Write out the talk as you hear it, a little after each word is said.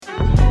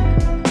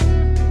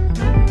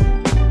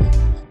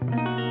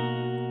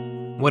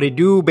What it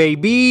do,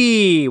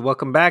 baby?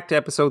 Welcome back to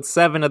episode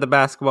 7 of the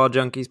Basketball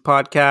Junkies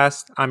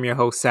podcast. I'm your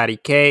host, Sadie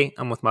K.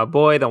 I'm with my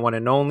boy, the one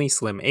and only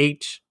Slim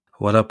H.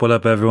 What up,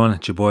 everyone?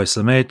 It's your boy,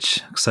 Slim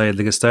H. Excited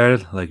to get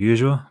started, like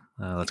usual.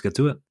 Let's get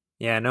to it.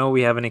 Yeah, I know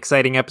we have an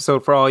exciting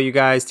episode for all you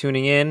guys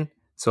tuning in.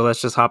 So let's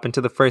just hop into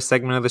the first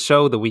segment of the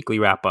show, the weekly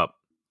wrap-up.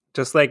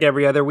 Just like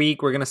every other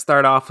week, we're going to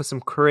start off with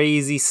some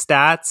crazy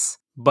stats.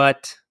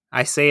 But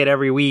I say it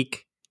every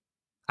week.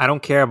 I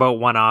don't care about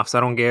one-offs. I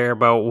don't care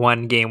about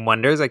one-game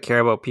wonders. I care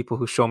about people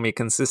who show me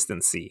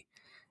consistency.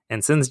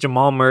 And since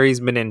Jamal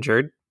Murray's been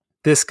injured,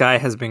 this guy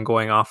has been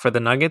going off for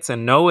the Nuggets.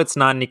 And no, it's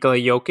not Nikola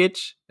Jokic.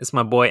 It's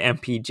my boy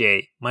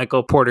MPJ,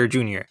 Michael Porter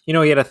Jr. You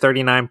know, he had a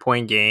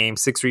 39-point game,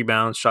 6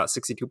 rebounds, shot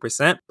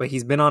 62%, but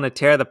he's been on a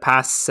tear the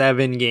past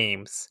 7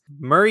 games.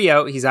 Murray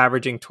out, he's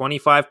averaging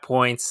 25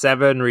 points,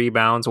 7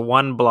 rebounds,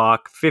 1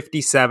 block,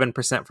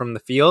 57% from the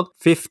field,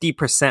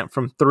 50%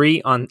 from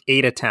 3 on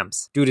 8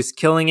 attempts. Dude is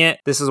killing it.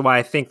 This is why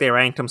I think they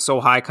ranked him so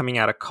high coming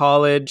out of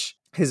college.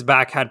 His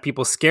back had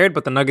people scared,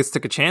 but the Nuggets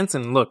took a chance.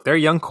 And look, their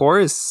young core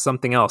is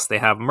something else. They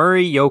have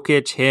Murray,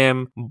 Jokic,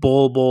 him,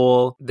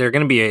 Bol. They're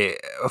going to be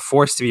a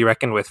force to be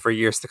reckoned with for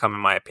years to come,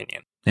 in my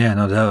opinion. Yeah,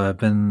 no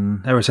doubt.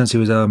 Ever since he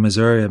was out of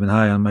Missouri, I've been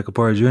high on Michael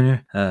Porter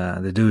Jr.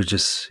 The dude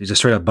he's a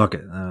straight up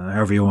bucket,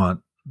 however you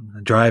want.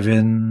 Drive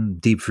in,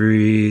 deep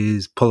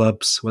freeze,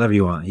 pull-ups, whatever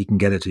you want. He can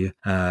get it to you.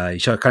 He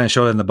kind of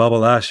showed it in the bubble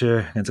last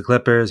year against the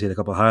Clippers. He had a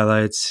couple of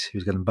highlights. He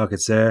was getting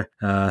buckets there.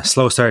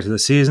 Slow start to the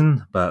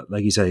season, but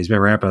like you said, he's been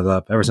ramping it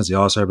up ever since the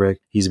All-Star break.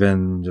 He's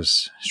been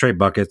just straight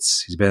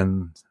buckets. He's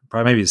been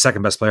probably maybe the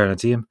second best player on the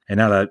team. And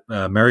now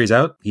that Murray's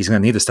out, he's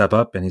going to need to step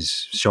up, and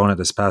he's shown it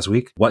this past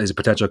week what his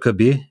potential could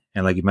be.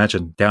 And like you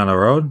mentioned, down the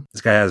road,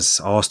 this guy has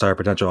all-star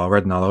potential all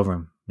written all over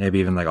him. Maybe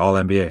even like all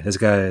NBA. This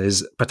guy,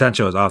 his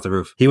potential is off the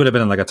roof. He would have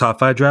been like a top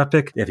 5 draft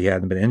pick if he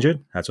hadn't been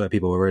injured. That's why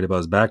people were worried about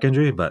his back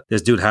injury. But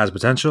this dude has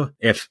potential.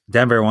 If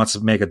Denver wants to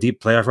make a deep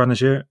playoff run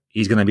this year,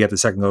 he's going to be at the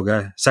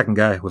second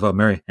guy without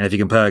Murray. And if he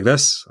can play like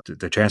this,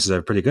 the chances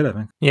are pretty good, I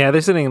think. Yeah, they're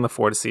sitting in the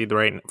fourth seed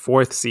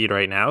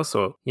right now.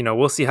 So,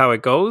 we'll see how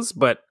it goes.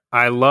 But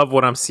I love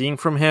what I'm seeing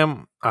from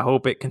him. I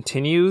hope it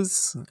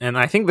continues. And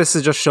I think this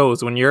just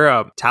shows when you're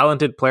a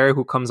talented player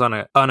who comes on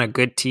a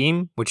good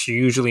team, which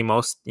usually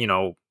most,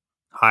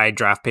 high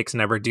draft picks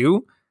never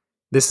do.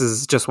 This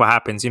is just what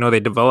happens. They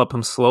develop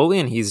him slowly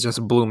and he's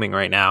just blooming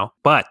right now.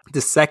 But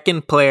the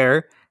second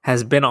player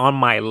has been on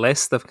my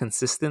list of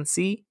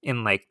consistency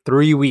in like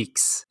 3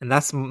 weeks. And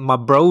that's my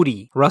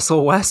Brody,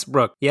 Russell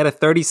Westbrook. He had a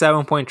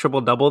 37-point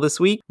triple-double this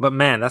week. But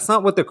man, that's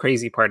not what the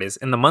crazy part is.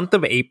 In the month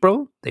of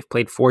April, they've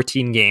played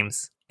 14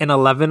 games. In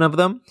 11 of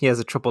them, he has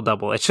a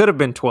triple-double. It should have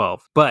been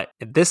 12. But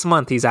this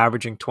month, he's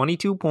averaging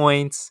 22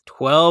 points,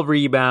 12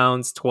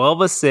 rebounds,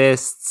 12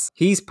 assists.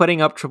 He's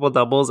putting up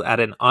triple-doubles at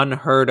an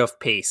unheard of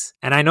pace.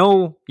 And I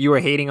know you were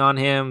hating on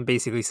him,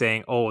 basically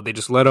saying, oh, they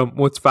just let him,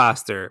 what's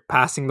faster,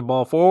 passing the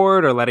ball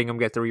forward or letting him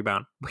get the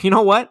rebound? But you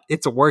know what?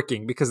 It's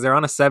working because they're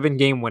on a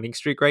 7-game winning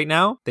streak right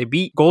now. They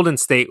beat Golden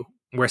State,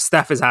 where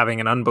Steph is having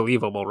an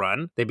unbelievable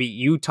run. They beat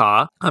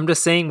Utah. I'm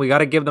just saying we got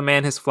to give the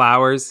man his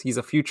flowers. He's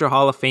a future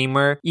Hall of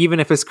Famer, even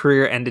if his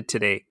career ended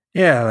today.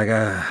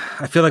 Yeah,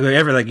 I feel like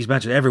like you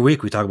mentioned, every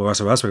week we talk about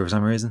Russell Westbrook for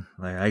some reason.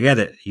 Like, I get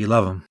it. You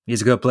love him.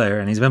 He's a good player,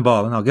 and he's been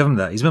balling. I'll give him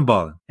that. He's been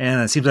balling.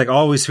 And it seems like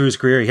always through his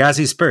career, he has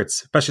these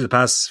spurts, especially the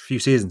past few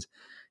seasons.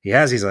 He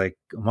has these like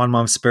 1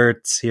 month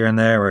spurts here and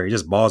there where he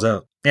just balls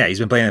out. Yeah, he's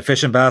been playing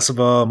efficient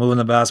basketball, moving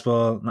the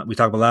basketball. We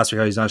talked about last week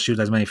how he's not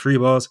shooting as many free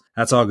balls.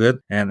 That's all good.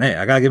 And hey,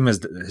 I gotta give him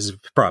his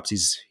props.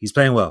 He's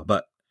playing well.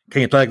 But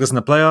can you play like this in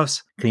the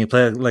playoffs? Can you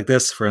play like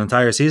this for an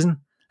entire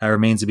season? That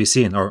remains to be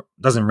seen, or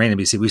doesn't remain to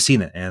be seen. We've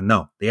seen it, and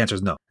no, the answer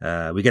is no.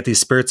 We get these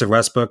spurts of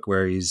Westbrook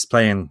where he's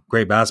playing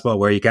great basketball,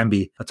 where he can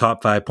be a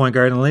top 5 point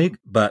guard in the league,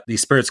 but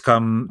these spurts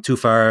come too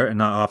far and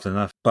not often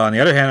enough. But on the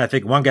other hand, I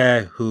think one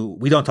guy who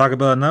we don't talk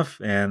about enough,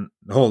 and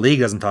the whole league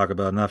doesn't talk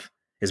about enough,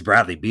 is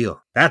Bradley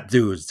Beal. That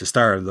dude's the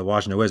star of the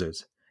Washington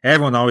Wizards.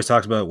 Everyone always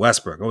talks about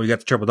Westbrook. Oh, you got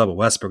the triple-double.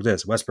 Westbrook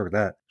this, Westbrook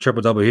that.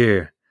 Triple-double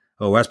here.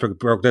 Oh, Westbrook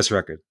broke this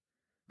record.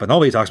 But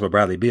nobody talks about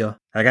Bradley Beal.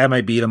 That guy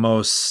might be the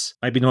most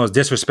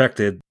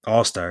disrespected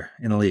all-star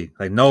in the league.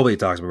 Like, nobody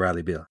talks about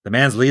Bradley Beal. The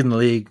man's leading the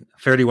league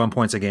 31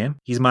 points a game.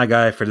 He's my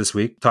guy for this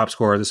week. Top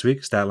scorer this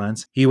week, stat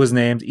lines. He was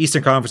named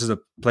Eastern Conference as a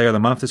player of the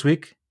month this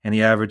week, and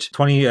he averaged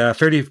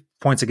 30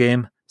 points a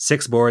game,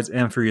 6 boards,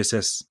 and 3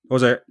 assists.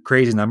 Those are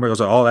crazy numbers.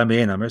 Those are all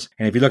NBA numbers.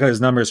 And if you look at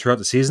his numbers throughout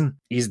the season,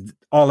 he's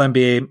all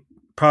NBA,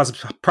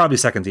 probably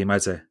second team,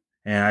 I'd say.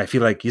 And I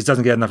feel like he just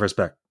doesn't get enough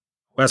respect.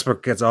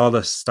 Westbrook gets all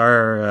the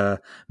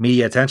star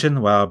media attention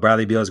while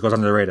Bradley Beal goes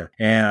under the radar.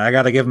 And I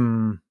got to give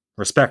him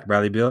respect,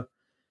 Bradley Beal,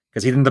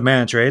 because he didn't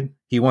demand a trade.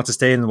 He wants to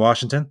stay in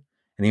Washington,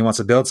 and he wants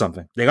to build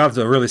something. They got off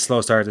to a really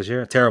slow start this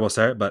year, a terrible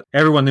start, but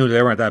everyone knew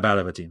they weren't that bad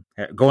of a team.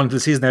 Going into the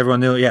season,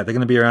 everyone knew, they're going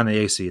to be around the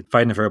 8th seed,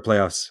 fighting for the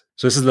playoffs.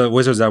 So this is the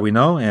Wizards that we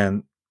know,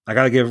 and I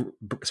got to give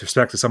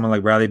respect to someone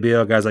like Bradley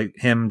Beal, guys like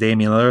him,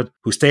 Damian Lillard,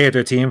 who stay at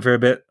their team for a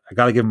bit. I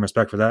got to give him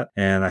respect for that.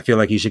 And I feel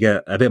like he should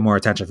get a bit more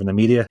attention from the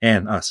media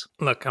and us.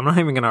 Look, I'm not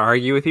even going to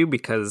argue with you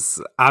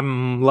because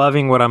I'm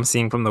loving what I'm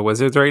seeing from the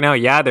Wizards right now.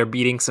 Yeah, they're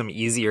beating some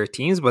easier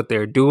teams, but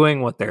they're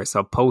doing what they're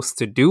supposed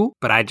to do.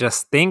 But I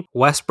just think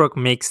Westbrook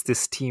makes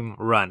this team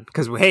run.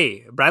 Because,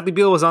 hey, Bradley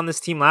Beal was on this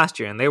team last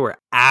year and they were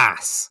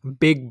ass.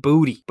 Big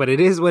booty. But it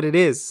is what it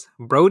is.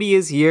 Brody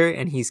is here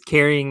and he's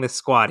carrying the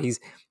squad. He's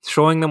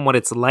showing them what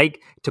it's like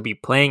to be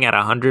playing at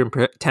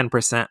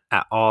 110%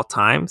 at all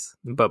times.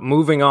 But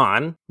moving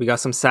on, we got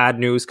some sad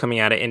news coming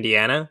out of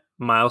Indiana.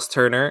 Miles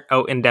Turner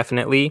out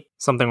indefinitely.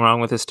 Something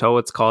wrong with his toe.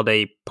 It's called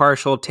a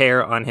partial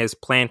tear on his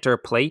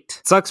plantar plate.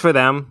 It sucks for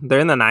them. They're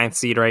in the 9th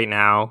seed right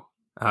now.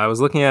 I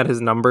was looking at his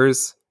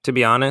numbers, to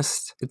be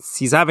honest.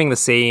 He's having the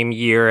same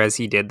year as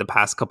he did the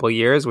past couple of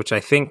years, which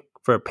I think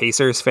for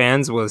Pacers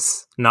fans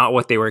was not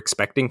what they were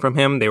expecting from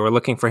him. They were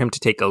looking for him to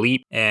take a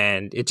leap,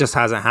 and it just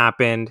hasn't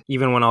happened,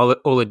 even when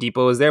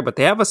Oladipo is there. But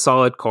they have a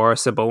solid core: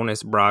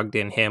 Sabonis,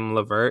 Brogdon, him,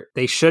 LeVert.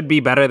 They should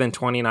be better than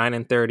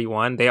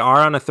 29-31. They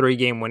are on a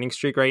 3-game winning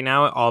streak right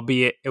now,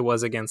 albeit it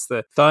was against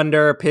the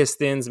Thunder,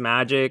 Pistons,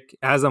 Magic.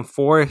 As them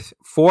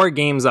four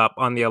games up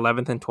on the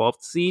 11th and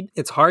 12th seed.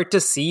 It's hard to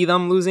see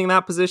them losing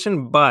that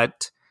position,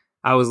 but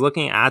I was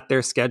looking at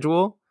their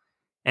schedule,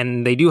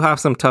 and they do have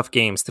some tough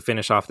games to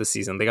finish off the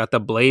season. They got the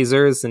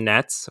Blazers,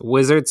 Nets,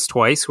 Wizards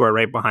twice, who are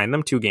right behind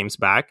them, 2 games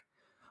back,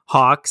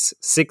 Hawks,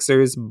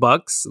 Sixers,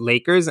 Bucks,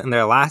 Lakers, and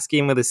their last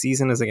game of the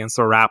season is against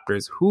the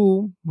Raptors,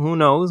 who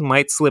knows,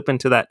 might slip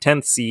into that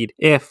 10th seed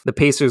if the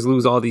Pacers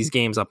lose all these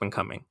games up and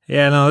coming.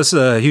 Yeah, no, this is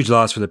a huge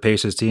loss for the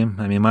Pacers team.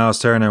 I mean, Miles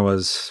Turner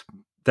was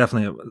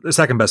definitely the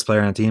second best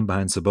player on the team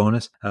behind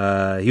Sabonis.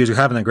 He was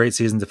having a great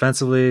season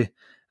defensively.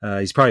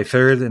 He's probably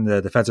third in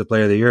the Defensive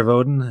Player of the Year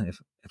voting,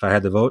 if I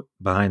had to vote,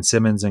 behind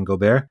Simmons and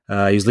Gobert.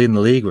 He's leading the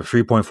league with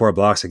 3.4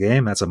 blocks a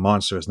game. That's a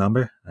monstrous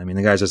number. I mean,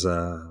 the guy's just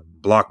a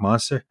block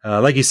monster.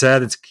 Like you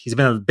said, he's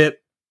been a bit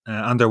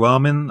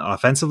underwhelming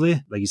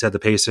offensively. Like you said, the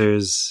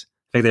Pacers,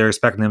 I think they were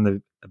expecting him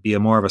to be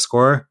more of a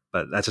scorer,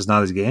 but that's just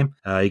not his game.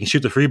 He can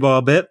shoot the free ball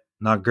a bit,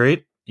 not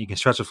great. He can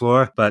stretch the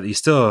floor, but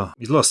he's a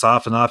little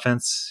soft in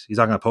offense. He's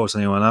not going to post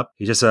anyone up.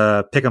 He's just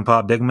a pick and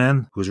pop big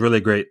man who's really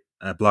great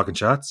at blocking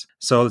shots.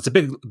 So it's a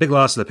big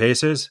loss to the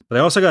Pacers. But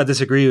I also got to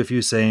disagree with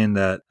you saying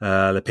that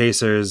the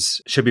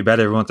Pacers should be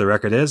better than what the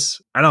record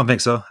is. I don't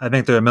think so. I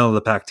think they're a middle of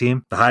the pack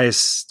team. The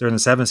highest, they're in the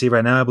 7th seed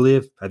right now, I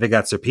believe. I think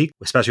that's their peak,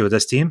 especially with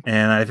this team.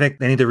 And I think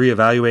they need to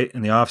reevaluate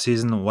in the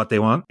offseason what they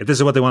want. If this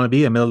is what they want to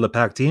be, a middle of the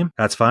pack team,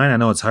 that's fine. I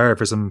know it's hard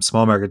for some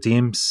small market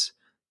teams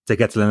to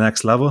get to the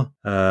next level,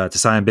 to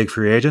sign big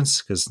free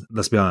agents, because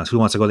let's be honest, who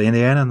wants to go to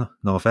Indiana?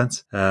 No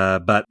offense.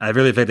 But I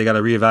really think they got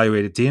a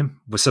reevaluated team.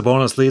 With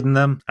Sabonis leading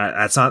them,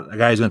 that's not a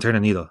guy who's going to turn a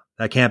needle.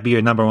 That can't be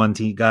your number 1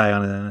 guy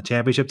on a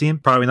championship team.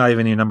 Probably not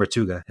even your number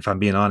 2 guy, if I'm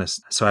being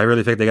honest. So I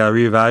really think they got to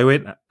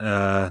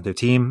reevaluate their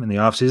team in the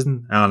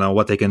offseason. I don't know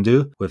what they can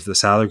do with the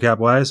salary cap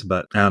wise,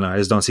 but I don't know. I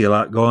just don't see a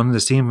lot going in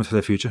this team for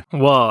the future.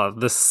 Well,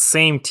 the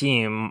same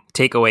team,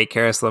 take away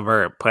Karis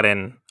LeVert, put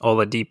in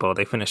Oladipo.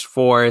 They finished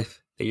 4th.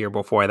 The year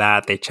before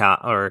that,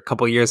 or a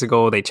couple years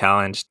ago, they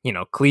challenged,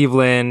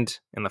 Cleveland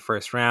in the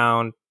first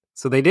round.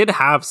 So they did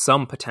have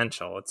some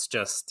potential. It's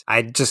just,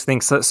 I just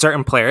think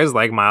certain players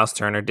like Miles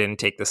Turner didn't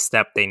take the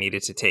step they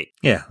needed to take.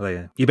 Yeah,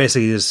 you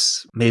basically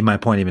just made my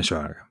point even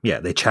stronger. Yeah,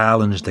 they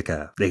challenged the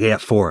Cavs. They got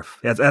 4th.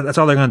 That's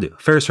all they're going to do.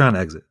 First round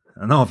exit.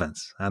 No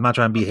offense. I'm not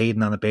trying to be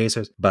hating on the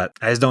Pacers, but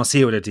I just don't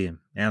see it with their team.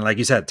 And like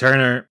you said,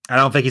 Turner, I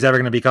don't think he's ever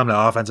going to become the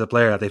offensive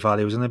player that they thought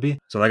he was going to be.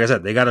 So like I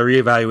said, they got to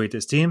reevaluate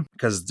this team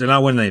because they're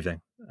not winning anything.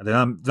 They're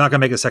not going to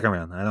make a second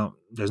round.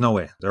 There's no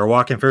way. They're a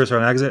walking first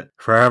round exit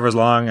for however as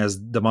long as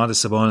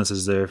Domantas Sabonis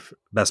is their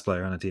best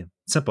player on the team.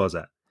 Simple as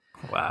that.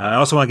 Wow. I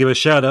also want to give a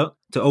shout out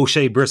to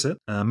O'Shea Brissett,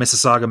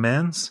 Mississauga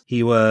Mans.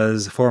 He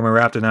was a former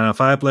Raptor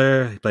 905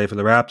 player. He played for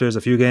the Raptors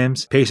a few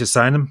games. Pacers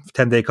signed him,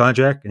 10-day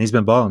contract, and he's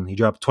been balling. He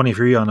dropped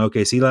 23 on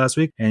OKC last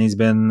week, and he's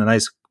been a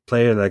nice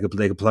player that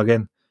they could plug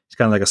in. He's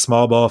kind of like a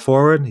small ball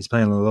forward. He's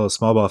playing a little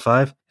small ball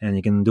 5, and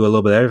he can do a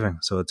little bit of everything.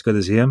 So it's good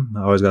to see him.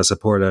 I always got to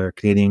support our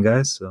Canadian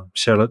guys. So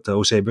shout out to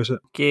O'Shea Brissett.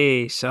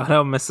 Okay, shout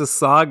out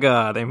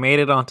Mississauga. They made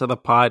it onto the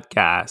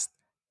podcast.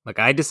 Look,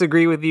 I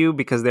disagree with you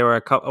because they were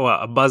a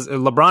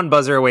LeBron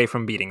buzzer away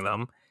from beating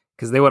them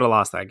because they would have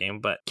lost that game,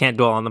 but can't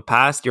dwell on the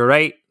past. You're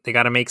right. They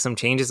got to make some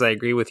changes. I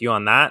agree with you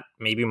on that.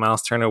 Maybe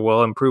Miles Turner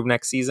will improve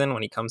next season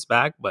when he comes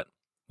back, but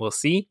we'll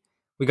see.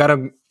 We got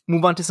to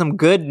move on to some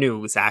good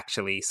news,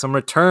 actually. Some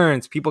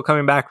returns, people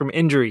coming back from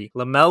injury.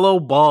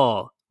 LaMelo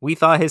Ball. We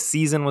thought his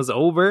season was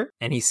over,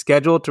 and he's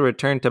scheduled to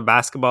return to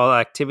basketball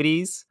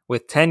activities.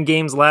 With 10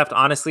 games left,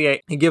 honestly,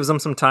 it gives him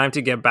some time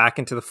to get back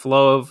into the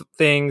flow of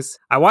things.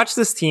 I watched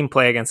this team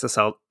play against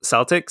the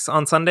Celtics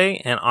on Sunday,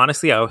 and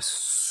honestly, I was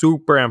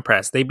super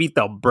impressed. They beat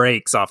the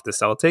brakes off the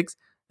Celtics.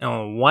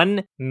 And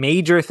one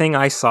major thing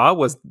I saw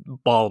was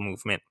ball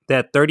movement. They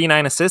had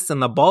 39 assists,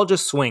 and the ball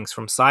just swings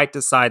from side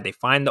to side. They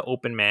find the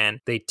open man.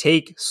 They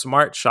take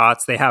smart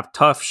shots. They have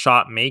tough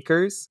shot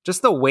makers.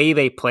 Just the way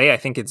they play, I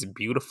think it's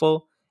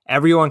beautiful.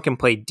 Everyone can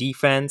play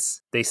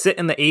defense. They sit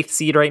in the 8th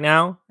seed right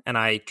now, and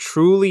I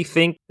truly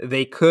think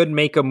they could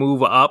make a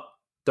move up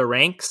the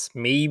ranks,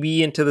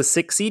 maybe into the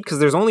 6th seed, because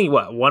there's only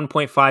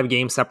 1.5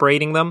 games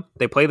separating them.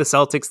 They play the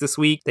Celtics this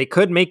week. They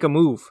could make a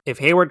move. If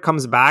Hayward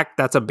comes back,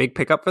 that's a big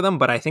pickup for them,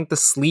 but I think the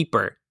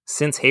sleeper,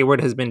 since Hayward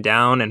has been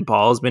down and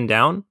Paul has been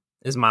down,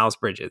 is Miles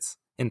Bridges.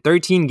 In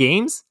 13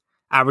 games,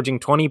 averaging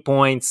 20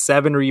 points,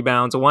 7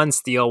 rebounds, 1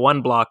 steal,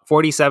 1 block,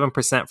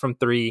 47% from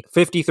 3,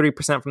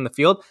 53% from the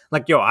field.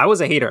 Like, yo, I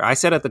was a hater. I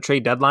said at the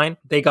trade deadline,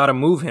 they got to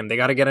move him. They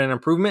got to get an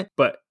improvement.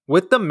 But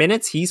with the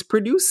minutes, he's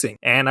producing.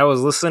 And I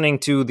was listening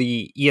to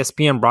the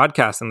ESPN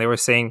broadcast, and they were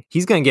saying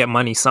he's going to get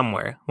money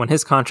somewhere. When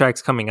his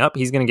contract's coming up,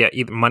 he's going to get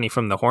either money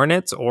from the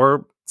Hornets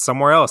or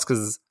somewhere else,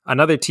 because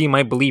another team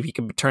might believe he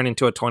could turn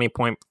into a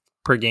 20-point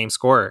per game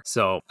scorer.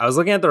 So I was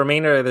looking at the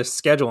remainder of their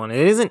schedule, and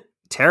it isn't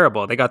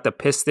terrible. They got the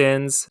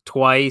Pistons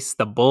twice,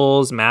 the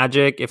Bulls,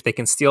 Magic. If they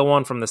can steal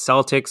one from the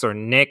Celtics or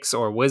Knicks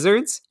or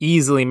Wizards,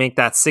 easily make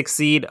that 6th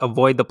seed,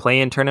 avoid the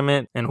play-in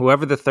tournament. And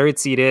whoever the 3rd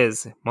seed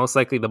is, most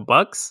likely the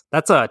Bucks,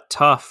 that's a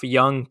tough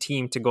young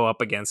team to go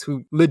up against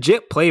who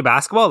legit play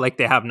basketball like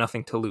they have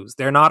nothing to lose.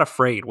 They're not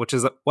afraid, which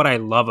is what I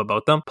love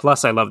about them.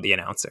 Plus, I love the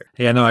announcer.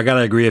 Yeah, no, I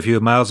gotta agree with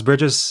you. Miles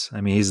Bridges, I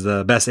mean, he's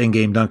the best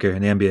in-game dunker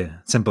in the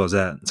NBA. Simple as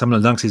that. Some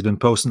of the dunks he's been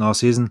posting all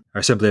season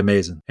are simply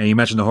amazing. And you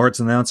mentioned the Hornets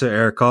announcer,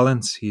 Eric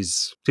Collins.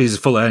 He's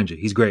full of energy.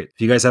 He's great.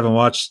 If you guys haven't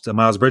watched the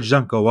Miles Bridges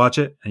dunk, go watch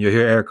it. And you'll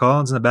hear Eric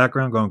Collins in the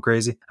background going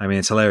crazy. I mean,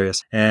 it's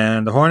hilarious.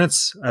 And the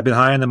Hornets, I've been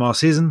high on them all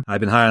season.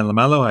 I've been high on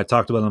LaMelo. I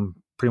talked about him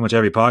pretty much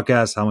every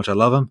podcast, how much I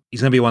love him. He's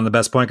going to be one of the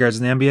best point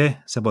guards in the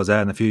NBA. Simple as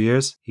that in a few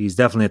years. He's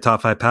definitely a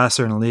top 5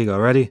 passer in the league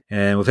already.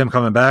 And with him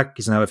coming back,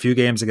 he's going to have a few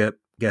games to get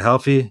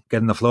healthy, get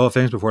in the flow of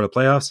things before the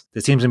playoffs.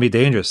 This team's going to be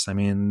dangerous. I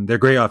mean, they're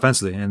great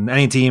offensively, and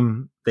any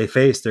team they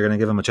face, they're going to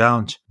give them a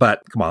challenge.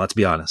 But come on, let's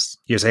be honest.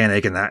 You're saying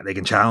they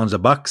can challenge the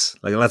Bucks?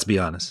 Like, let's be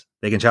honest.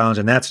 They can challenge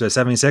the Nets or the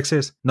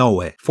 76ers? No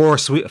way.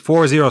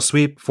 4-0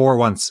 sweep,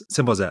 4-1.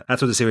 Simple as that.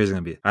 That's what the series is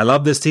going to be. I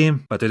love this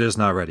team, but they're just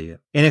not ready yet.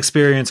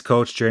 Inexperienced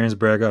coach James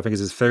Borrego, I think it's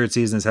his 3rd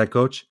season as head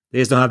coach. They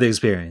just don't have the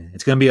experience.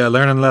 It's going to be a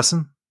learning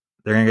lesson.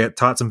 They're going to get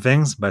taught some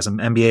things by some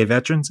NBA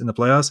veterans in the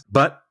playoffs.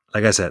 But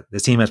like I said,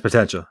 this team has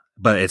potential,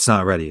 but it's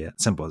not ready yet.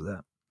 Simple as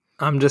that.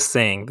 I'm just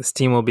saying, this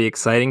team will be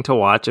exciting to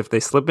watch if they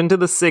slip into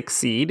the 6th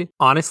seed.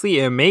 Honestly,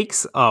 it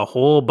makes a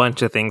whole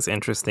bunch of things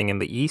interesting in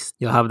the East.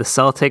 You'll have the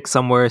Celtics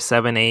somewhere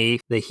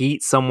 7-8, the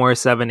Heat somewhere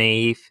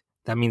 7-8.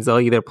 That means they'll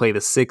either play the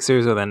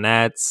Sixers or the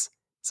Nets.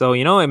 So,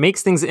 it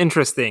makes things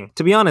interesting.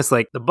 To be honest,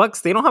 like the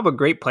Bucks, they don't have a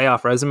great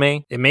playoff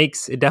resume.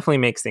 It definitely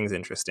makes things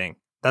interesting.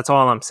 That's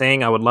all I'm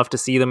saying. I would love to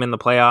see them in the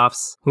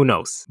playoffs. Who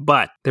knows?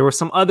 But there were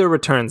some other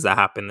returns that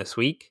happened this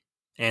week.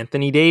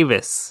 Anthony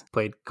Davis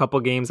played a couple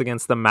games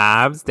against the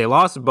Mavs. They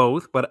lost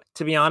both, but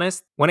to be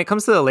honest, when it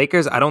comes to the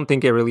Lakers, I don't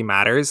think it really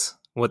matters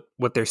what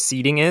their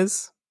seeding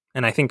is.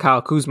 And I think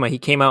Kyle Kuzma, he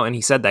came out and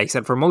he said that. He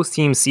said for most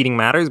teams, seeding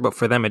matters, but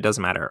for them, it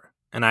doesn't matter.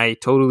 And I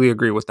totally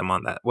agree with them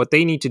on that. What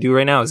they need to do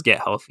right now is get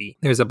healthy.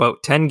 There's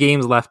about 10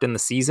 games left in the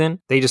season.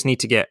 They just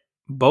need to get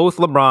both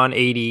LeBron,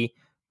 AD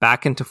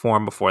back into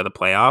form before the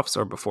playoffs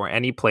or before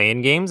any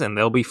play-in games, and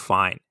they'll be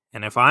fine.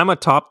 And if I'm a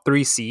top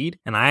 3 seed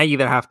and I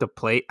have to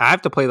play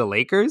the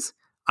Lakers,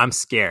 I'm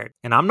scared.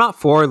 And I'm not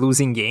for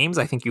losing games.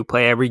 I think you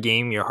play every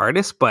game your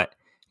hardest. But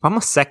if I'm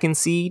a 2nd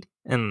seed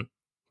and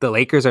the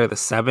Lakers are the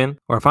 7th,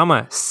 or if I'm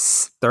a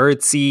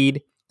 3rd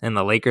seed and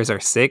the Lakers are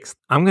 6th,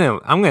 I'm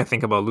gonna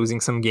think about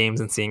losing some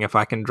games and seeing if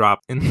I can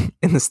drop in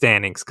the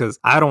standings, because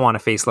I don't want to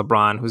face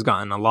LeBron, who's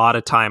gotten a lot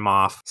of time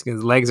off.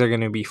 His legs are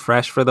going to be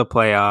fresh for the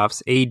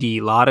playoffs. AD,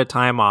 a lot of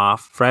time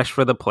off, fresh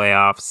for the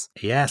playoffs.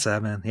 Yeah,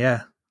 man.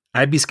 Yeah.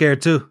 I'd be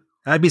scared too.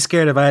 I'd be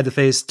scared if I had to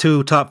face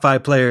 2 top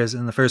 5 players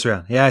in the first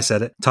round. Yeah, I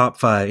said it. Top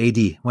 5.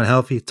 AD, when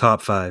healthy,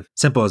 top 5.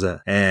 Simple as that.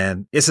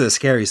 And this is a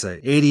scary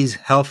sight. AD's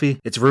healthy.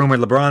 It's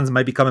rumored LeBron's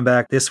might be coming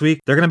back this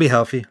week. They're going to be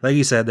healthy. Like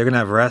you said, they're going to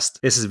have rest.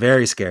 This is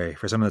very scary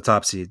for some of the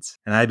top seeds.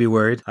 And I'd be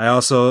worried. I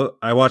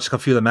watched a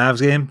few of the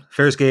Mavs game.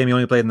 First game, he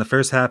only played in the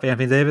first half,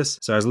 Anthony Davis.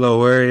 So I was a little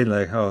worried,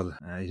 like,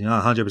 he's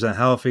not 100%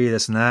 healthy,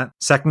 this and that.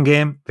 Second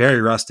game, very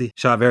rusty.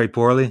 Shot very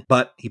poorly.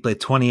 But he played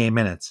 28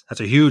 minutes.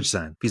 That's a huge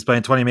sign. If he's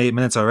playing 28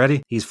 minutes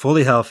already, he's fully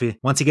healthy.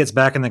 Once he gets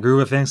back in the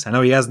groove of things, I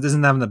know he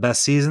isn't having the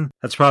best season.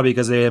 That's probably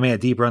because they made a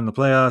deep run in the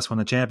playoffs, won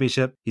the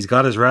championship. He's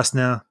got his rest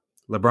now.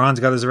 LeBron's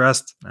got his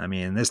rest. I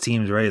mean, this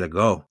team's ready to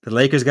go. The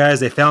Lakers guys,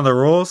 they found their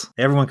roles.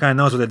 Everyone kind of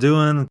knows what they're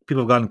doing.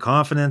 People have gotten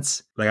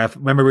confidence. Like, I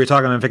remember we were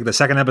talking, I think, the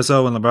second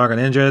episode when LeBron got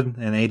injured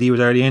and AD was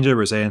already injured.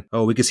 We're saying,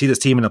 we could see this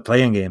team in the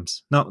play-in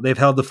games. No, they've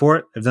held the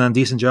fort. They've done a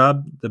decent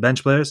job, the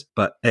bench players.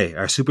 But, hey,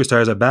 our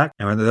superstars are back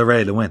and they're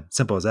ready to win.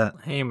 Simple as that.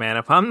 Hey, man,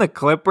 if I'm the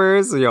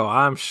Clippers,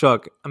 I'm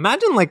shook.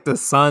 Imagine like the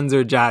Suns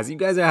or Jazz. You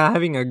guys are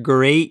having a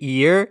great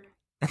year.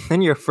 And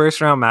then your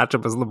first round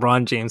matchup is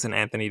LeBron James and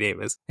Anthony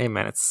Davis. Hey,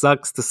 man, it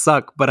sucks to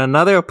suck. But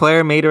another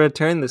player made a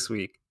return this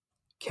week.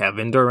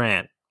 Kevin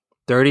Durant.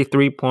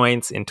 33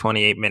 points in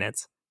 28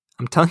 minutes.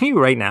 I'm telling you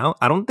right now,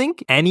 I don't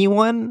think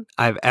anyone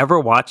I've ever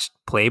watched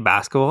play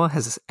basketball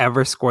has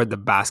ever scored the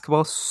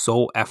basketball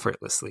so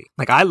effortlessly.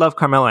 Like, I love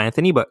Carmelo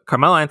Anthony, but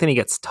Carmelo Anthony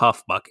gets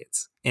tough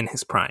buckets in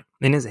his prime,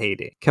 in his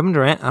heyday. Kevin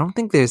Durant, I don't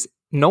think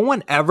no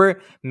one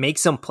ever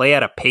makes him play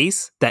at a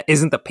pace that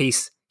isn't the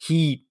pace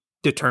he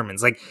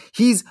determines. Like,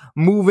 he's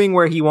moving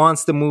where he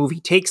wants to move. He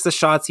takes the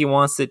shots he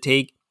wants to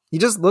take. He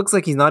just looks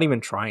like he's not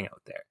even trying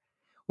out there.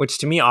 Which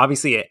to me,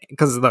 obviously,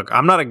 because look,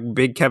 I'm not a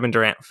big Kevin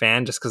Durant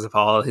fan just because of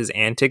all his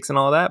antics and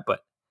all that, but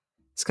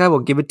this guy will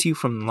give it to you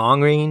from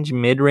long range,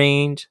 mid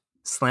range,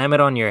 slam it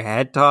on your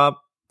head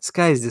top. This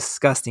guy is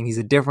disgusting. He's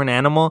a different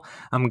animal.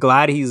 I'm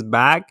glad he's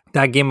back.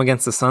 That game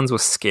against the Suns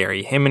was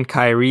scary. Him and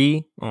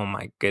Kyrie, oh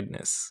my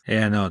goodness.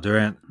 Yeah, no,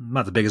 Durant, I'm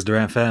not the biggest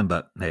Durant fan,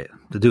 but hey,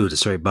 the dude is a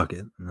straight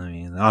bucket. I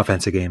mean, the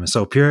offensive game is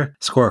so pure.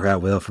 Score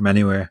at will from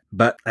anywhere.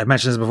 But I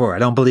mentioned this before. I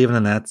don't believe in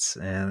the Nets,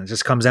 and it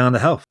just comes down to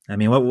health. I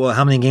mean,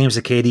 how many games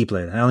did KD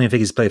play? I don't even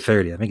think he's played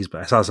 30.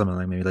 I saw something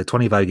like maybe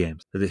 25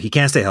 games. He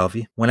can't stay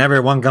healthy. Whenever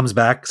one comes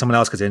back, someone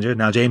else gets injured.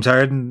 Now, James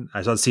Harden,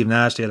 I saw Steve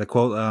Nash, they had a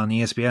quote on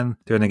ESPN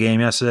during the game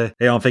yesterday.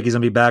 They don't think he's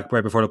going to be back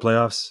right before the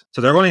playoffs.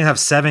 So they're only going to have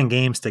 7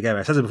 games together.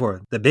 I said it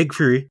before. The Big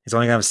Three is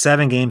only going to have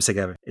 7 games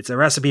together. It's a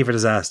recipe for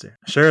disaster.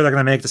 Sure, they're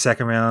going to make the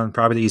second round,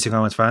 probably the Eastern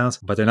Conference Finals,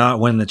 but they're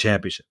not winning the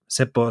championship.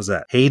 Simple as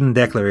that. Hayden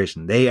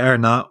declaration. They are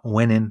not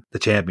winning the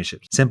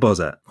championship. Simple as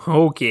that.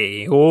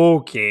 Okay.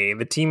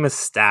 The team is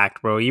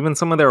stacked, bro. Even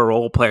some of their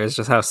role players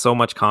just have so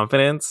much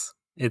confidence.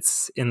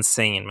 It's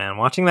insane, man.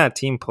 Watching that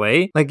team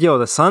play, like,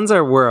 the Suns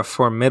were a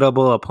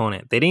formidable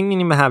opponent. They didn't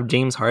even have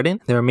James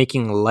Harden. They were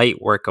making light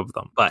work of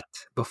them. But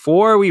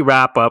before we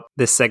wrap up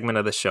this segment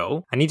of the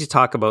show, I need to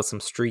talk about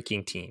some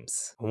streaking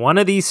teams. One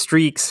of these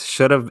streaks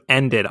should have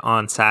ended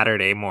on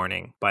Saturday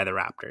morning by the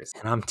Raptors.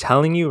 And I'm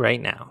telling you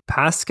right now,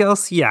 Pascal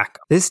Siakam,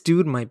 this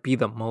dude might be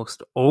the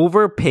most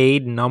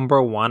overpaid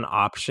number 1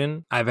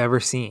 option I've ever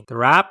seen. The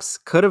Raps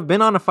could have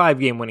been on a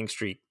 5-game winning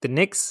streak. The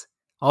Knicks,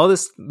 all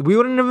this, we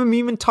wouldn't have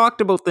even talked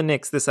about the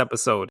Knicks this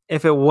episode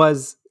if it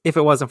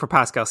wasn't for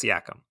Pascal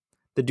Siakam.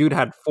 The dude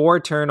had 4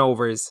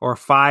 turnovers or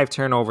 5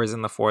 turnovers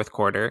in the fourth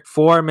quarter,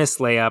 4 missed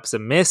layups, a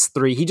missed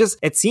 3.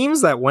 It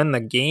seems that when the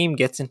game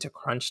gets into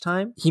crunch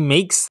time, he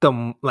makes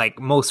the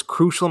most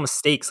crucial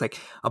mistakes.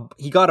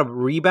 He got a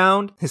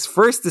rebound. His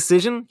first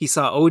decision, he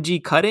saw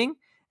OG cutting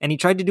and he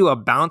tried to do a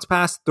bounce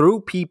pass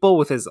through people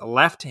with his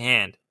left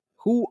hand.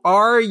 Who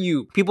are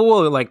you? People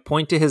will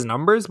point to his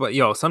numbers, but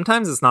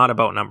sometimes it's not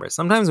about numbers.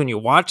 Sometimes when you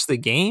watch the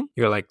game,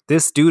 you're like,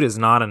 this dude is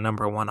not a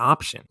number 1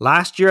 option.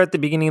 Last year at the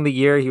beginning of the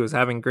year, he was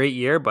having a great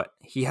year, but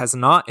he has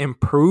not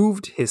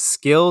improved his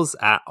skills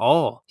at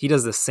all. He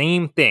does the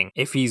same thing.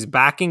 If he's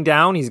backing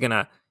down,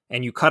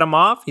 and you cut him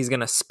off, he's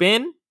gonna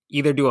spin,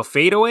 either do a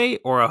fadeaway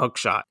or a hook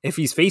shot. If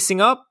he's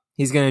facing up,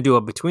 he's gonna do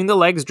a between the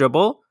legs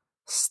dribble,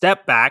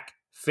 step back,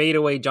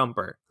 fadeaway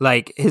jumper.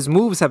 His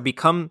moves have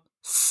become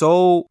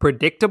so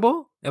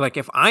predictable.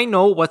 If I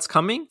know what's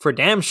coming, for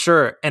damn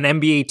sure an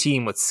NBA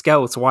team with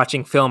scouts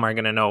watching film are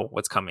gonna know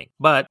what's coming.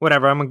 But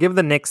whatever, I'm gonna give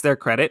the Knicks their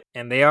credit,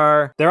 and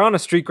they're on a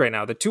streak right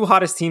now. The 2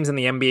 hottest teams in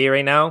the NBA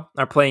right now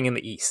are playing in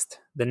the East.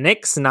 The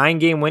Knicks'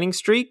 9-game winning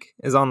streak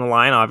is on the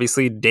line.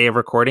 Obviously, day of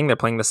recording, they're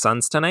playing the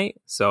Suns tonight,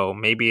 so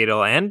maybe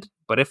it'll end.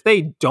 But if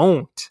they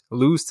don't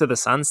lose to the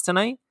Suns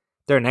tonight,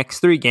 their next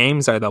 3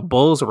 games are the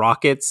Bulls,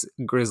 Rockets,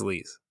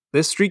 Grizzlies.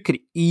 This streak could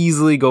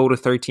easily go to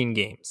 13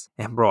 games.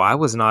 And bro, I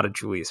was not a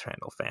Julius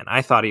Randle fan.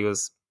 I thought he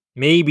was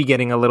maybe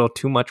getting a little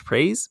too much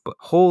praise, but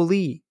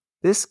holy,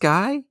 this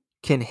guy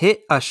can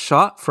hit a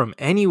shot from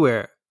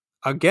anywhere.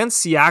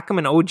 Against Siakam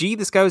and OG,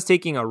 this guy was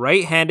taking a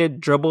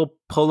right-handed dribble,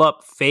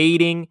 pull-up,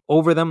 fading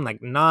over them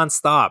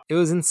nonstop. It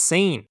was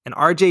insane. And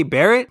RJ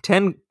Barrett,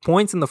 10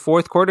 points in the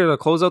fourth quarter to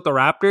close out the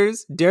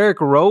Raptors.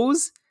 Derrick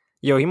Rose,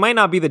 he might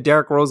not be the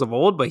Derrick Rose of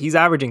old, but he's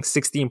averaging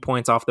 16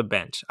 points off the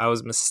bench. I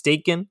was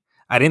mistaken.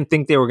 I didn't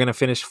think they were going to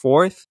finish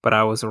 4th, but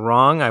I was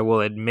wrong. I will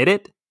admit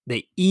it.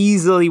 They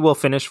easily will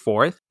finish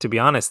 4th. To be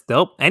honest,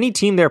 any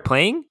team they're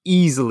playing,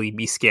 easily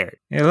be scared.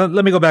 Yeah,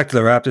 let me go back to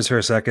the Raptors for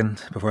a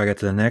second before I get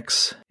to the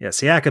Knicks. Yeah,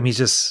 Siakam, he's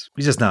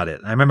just not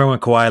it. I remember when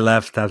Kawhi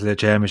left after the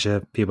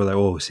championship, people were like,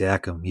 oh,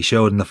 Siakam, he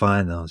showed in the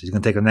finals. He's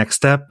going to take the next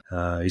step.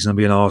 He's going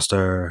to be an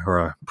all-star or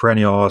a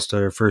perennial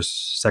all-star,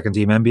 first, second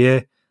team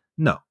NBA.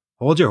 No,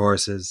 hold your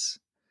horses.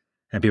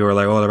 And people were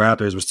like, oh, the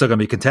Raptors were still going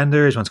to be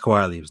contenders once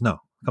Kawhi leaves. No,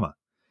 come on.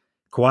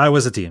 Kawhi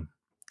was the team.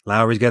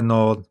 Lowry's getting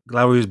old.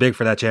 Lowry was big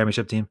for that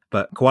championship team,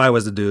 but Kawhi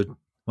was the dude.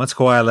 Once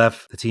Kawhi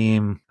left the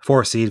team,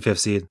 4th seed, 5th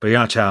seed, but you're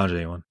not challenging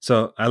anyone.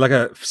 So I look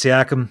at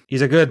Siakam.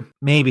 He's a good,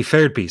 maybe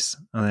 3rd piece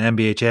on the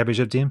NBA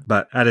championship team,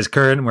 but at his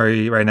current,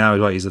 where right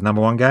now he's the number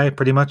 1 guy,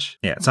 pretty much.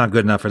 Yeah, it's not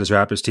good enough for this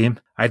Raptors team.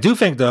 I do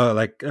think though,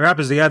 the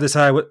Raptors, they got to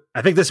decide what.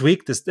 I think this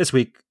week,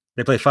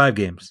 They play 5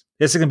 games.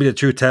 This is going to be the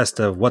true test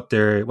of what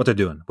they're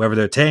doing, whether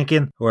they're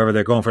tanking or whether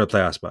they're going for the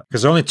playoff spot.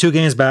 Because they're only 2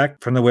 games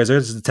back from the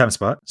Wizards, the 10th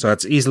spot. So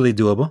that's easily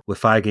doable with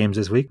 5 games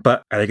this week.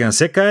 But are they going to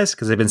sit guys?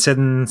 Because they've been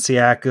sitting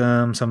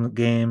Siakam some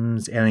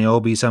games,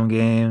 Anunoby some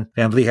games.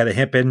 Van Vliet had a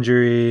hip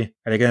injury.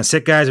 Are they going to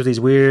sit guys with these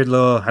weird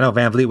little... I know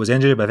Van Vliet was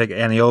injured, but I think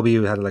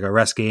Anunoby had like a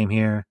rest game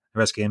here, a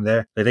rest game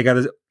there. They got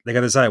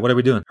to decide, what are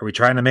we doing? Are we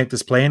trying to make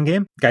this play-in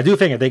game? I do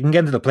think if they can get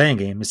into the play-in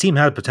game, this team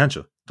has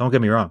potential. Don't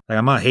get me wrong. Like,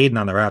 I'm not hating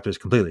on the Raptors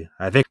completely.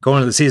 I think going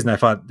into the season, I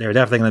thought they were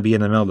definitely going to be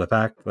in the middle of the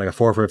pack, like a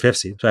 4 for a 5th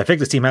seed. So I think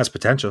this team has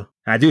potential.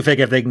 And I do think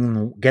if they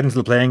can get into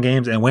the play-in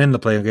games and win the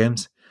play-in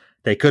games,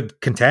 they could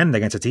contend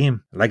against a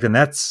team like the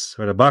Nets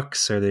or the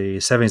Bucks or the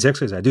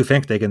 76ers. I do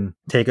think they can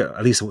take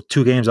at least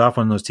 2 games off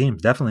one of those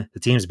teams. Definitely.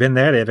 The team's been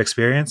there. They have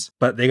experience.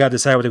 But they got to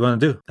decide what they're going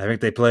to do. I think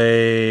they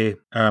play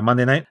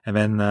Monday night and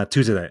then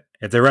Tuesday night.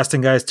 If they're resting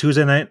guys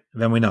Tuesday night,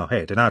 then we know,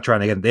 hey, they're not trying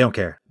to get in. They don't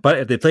care. But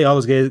if they play all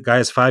those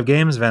guys 5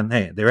 games, then,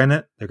 hey, they're in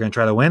it. They're going to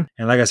try to win.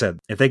 And like I said,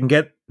 if they can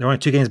they're only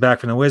 2 games back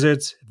from the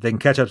Wizards. If they can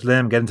catch up to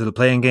them, get into the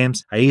play-in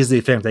games, I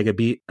easily think they could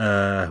beat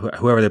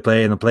whoever they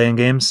play in the play-in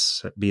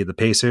games, be it the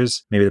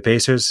Pacers, maybe the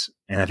Pacers.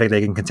 And I think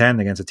they can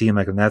contend against a team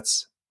like the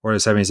Nets or the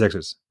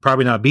 76ers.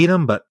 Probably not beat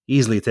them, but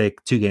easily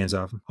take 2 games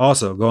off them.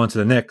 Also, going to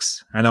the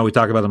Knicks. I know we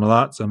talk about them a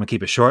lot, so I'm going to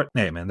keep it short.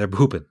 Hey, man, they're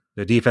hooping.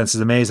 Their defense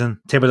is amazing.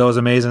 Thibodeau is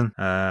amazing.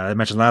 I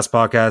mentioned last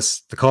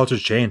podcast, the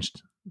culture's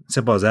changed.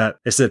 Simple as that.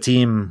 This is a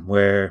team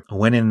where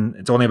winning,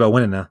 it's only about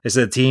winning now. This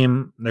is a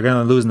team, they're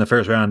going to lose in the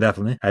first round,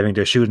 definitely. I think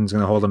their shooting's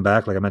going to hold them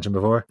back, like I mentioned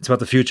before. It's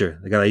about the future.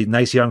 They got a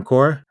nice young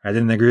core. I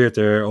didn't agree with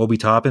their Obi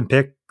Toppin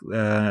pick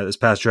this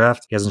past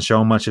draft. He hasn't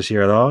shown much this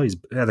year at all. He's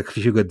had a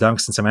few good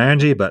dunks and some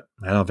energy, but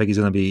I don't think he's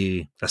going to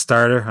be a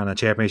starter on a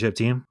championship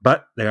team.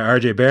 But they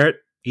got RJ Barrett.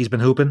 He's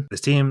been hooping.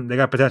 This team, they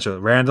got potential.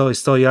 Randall, he's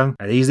still young.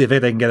 I easily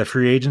think they can get a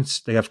free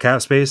agent. They have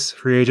cap space,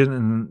 free agent,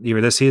 in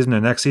either this season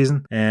or next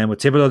season. And with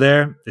Thibodeau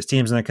there, this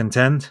team's going to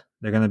contend.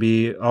 They're going to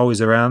be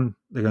always around.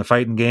 They're going to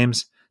fight in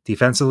games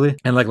defensively.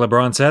 And like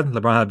LeBron said,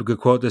 LeBron had a good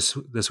quote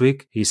this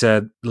week. He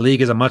said, the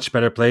league is a much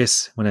better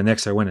place when the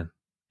Knicks are winning.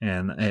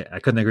 And I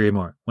couldn't agree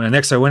more. When the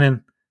Knicks are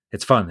winning,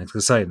 it's fun. It's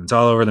exciting. It's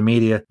all over the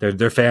media.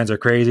 Their fans are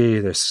crazy.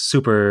 They're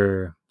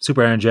super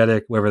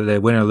energetic. Whether they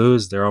win or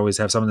lose, they always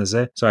have something to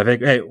say. So I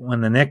think, hey, when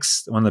the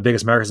Knicks, one of the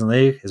biggest markets in the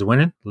league, is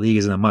winning, the league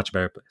is in a much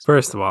better place.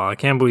 First of all, I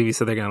can't believe you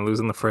said they're going to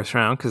lose in the first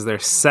round because they're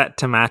set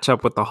to match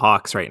up with the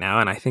Hawks right now,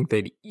 and I think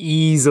they'd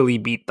easily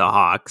beat the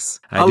Hawks.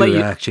 I do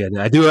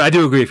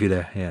agree with you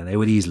there. Yeah, they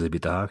would easily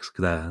beat the Hawks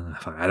because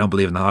I don't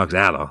believe in the Hawks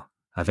at all.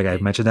 I think I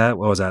mentioned that.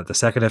 What was that? The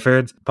second or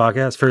third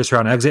podcast? First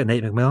round exit,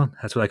 Nate McMillan.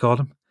 That's what I called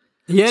him.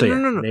 Yeah, so,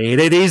 no.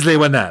 They'd easily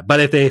win that. But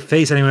if they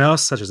face anyone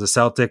else, such as the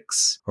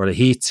Celtics or the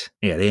Heat,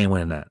 yeah, they ain't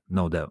winning that.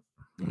 No doubt.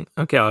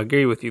 Okay, I'll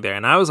agree with you there.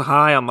 And I was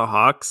high on the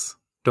Hawks.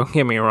 Don't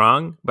get me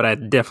wrong. But I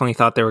definitely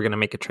thought they were going to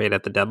make a trade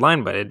at the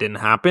deadline, but it didn't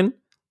happen.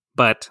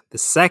 But the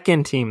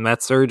second team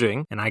that's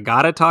surging, and I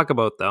got to talk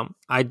about them,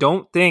 I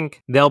don't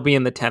think they'll be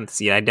in the 10th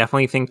seed. I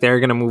definitely think they're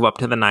going to move up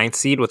to the 9th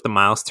seed with the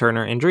Miles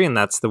Turner injury, and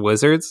that's the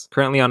Wizards.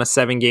 Currently on a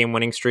 7-game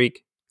winning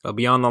streak. They'll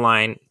be on the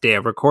line day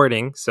of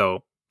recording,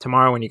 so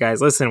tomorrow when you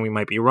guys listen, we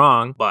might be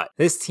wrong, but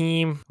this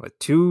team with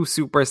 2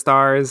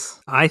 superstars,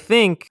 I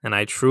think, and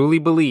I truly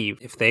believe,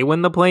 if they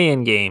win the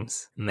play-in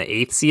games in the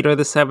 8th seed or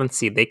the 7th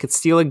seed, they could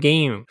steal a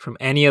game from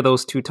any of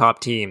those 2 top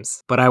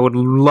teams. But I would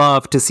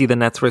love to see the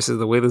Nets versus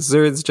the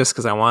Wizards just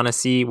because I want to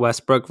see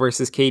Westbrook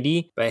versus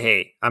KD. But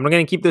hey, I'm not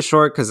going to keep this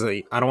short because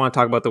I don't want to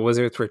talk about the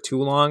Wizards for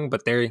too long,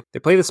 but they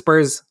play the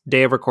Spurs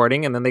day of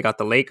recording, and then they got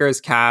the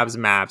Lakers, Cavs,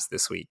 Mavs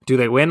this week. Do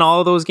they win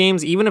all of those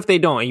games? Even if they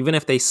don't, even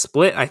if they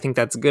split, I think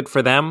that's good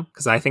for them.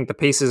 Because I think the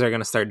Pacers are going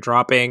to start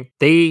dropping.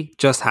 They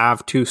just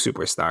have 2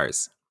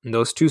 superstars. And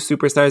those 2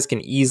 superstars can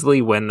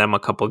easily win them a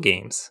couple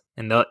games.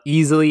 And they'll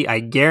easily, I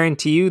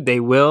guarantee you, they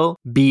will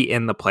be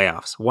in the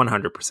playoffs.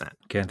 100%.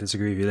 Can't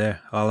disagree with you there.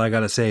 All I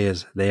got to say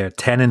is they are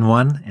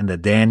 10-1 in the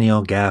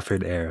Daniel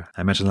Gafford era.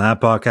 I mentioned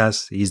last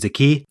podcast, he's the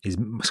key.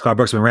 Scott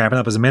Brooks has been ramping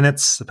up his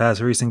minutes the past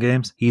recent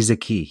games. He's the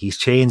key. He's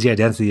changed the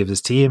identity of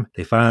this team.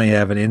 They finally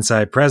have an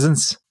inside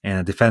presence and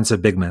a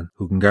defensive big man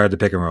who can guard the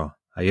pick and roll.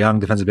 A young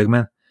defensive big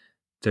man.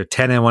 They're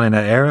 10-1 in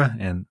that era,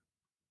 and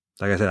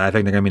like I said, I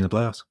think they're going to be in the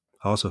playoffs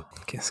also.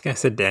 This guy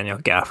said Daniel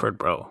Gafford,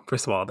 bro.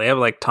 First of all, they have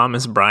like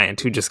Thomas Bryant,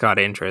 who just got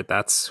injured.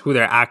 That's who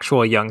their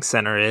actual young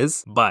center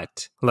is.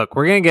 But look,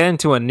 we're going to get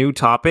into a new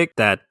topic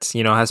that,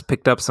 has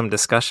picked up some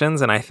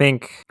discussions, and I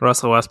think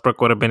Russell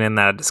Westbrook would have been in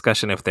that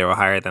discussion if they were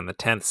higher than the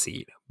 10th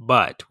seed.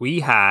 But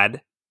we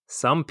had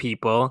some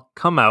people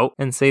come out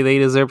and say they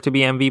deserve to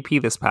be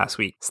MVP this past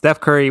week. Steph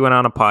Curry went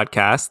on a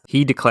podcast.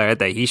 He declared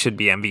that he should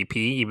be MVP,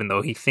 even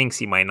though he thinks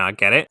he might not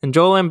get it. And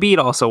Joel Embiid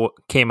also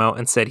came out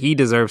and said he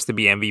deserves to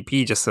be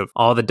MVP just of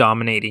all the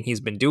dominating he's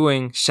been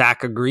doing.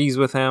 Shaq agrees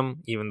with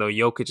him, even though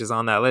Jokic is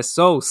on that list.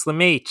 So,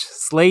 Slim H,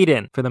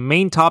 Sladen, for the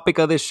main topic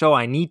of this show,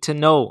 I need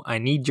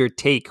your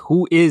take.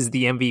 Who is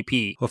the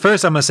MVP? Well,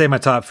 first I'm going to say my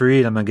top 3,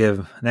 and I'm going to give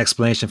an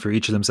explanation for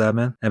each of them,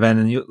 Sadman. And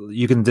then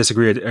you can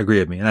disagree or agree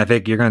with me. And I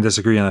think you're going to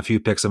disagree on a few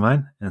picks of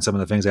mine and some of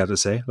the things I have to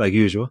say, like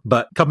usual.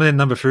 But coming in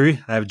number 3,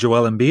 I have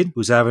Joel Embiid,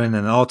 who's having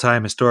an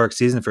all-time historic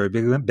season for a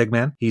big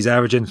man. He's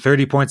averaging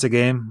 30 points a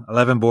game,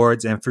 11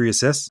 boards, and 3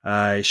 assists.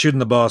 He's shooting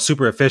the ball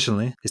super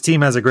efficiently. His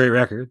team has a great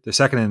record. They're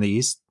second in the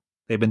East.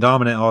 They've been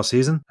dominant all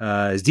season.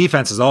 His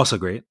defense is also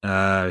great.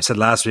 I said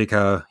last week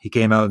how he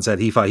came out and said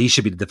he thought he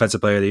should be the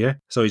defensive player of the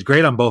year. So he's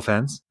great on both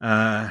ends.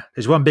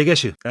 There's one big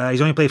issue.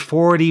 He's only played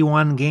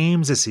 41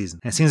 games this season.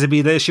 It seems to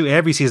be the issue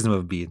every season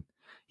with Embiid.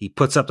 He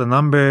puts up the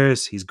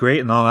numbers. He's great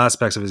in all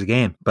aspects of his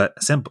game. But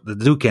the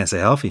dude can't stay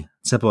healthy.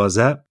 Simple as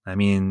that. I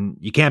mean,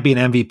 you can't be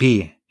an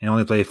MVP and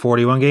only play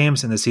 41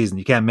 games in the season.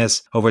 You can't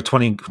miss over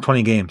 20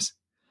 games.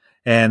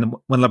 And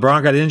when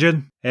LeBron got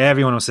injured,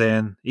 everyone was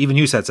saying, even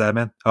you said,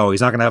 Sadman, oh,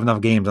 he's not going to have enough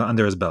games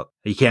under his belt.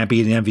 He can't be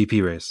in the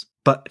MVP race.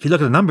 But if you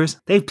look at the numbers,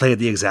 they've played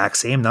the exact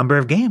same number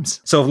of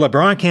games. So if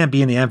LeBron can't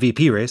be in the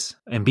MVP race,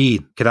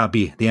 Embiid cannot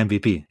be the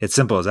MVP. It's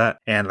simple as that.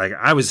 And like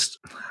I was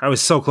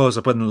so close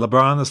to putting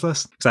LeBron on this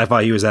list because I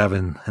thought he was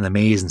having an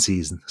amazing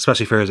season,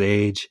 especially for his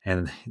age,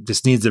 and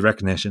just needs the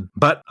recognition.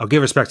 But I'll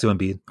give respect to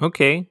Embiid.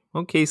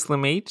 Okay,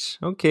 Slim H.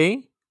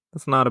 Okay.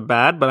 That's not a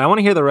bad, but I want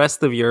to hear the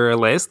rest of your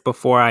list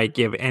before I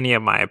give any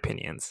of my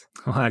opinions.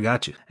 Well, I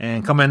got you.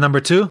 And coming in number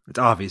 2, it's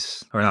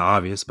obvious. Or not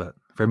obvious, but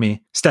for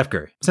me, Steph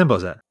Curry. Simple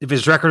as that. If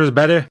his record was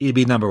better, he'd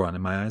be number 1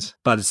 in my eyes.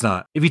 But it's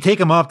not. If you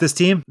take him off this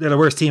team, they're the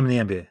worst team in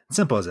the NBA.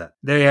 Simple as that.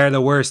 They are the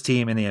worst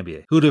team in the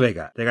NBA. Who do they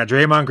got? They got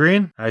Draymond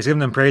Green. I was giving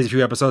them praise a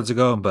few episodes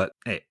ago, but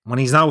hey, when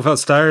he's not without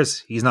stars,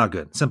 he's not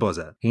good. Simple as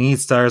that. He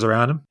needs stars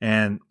around him.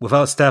 And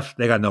without Steph,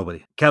 they got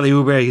nobody. Kelly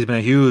Oubre, he's been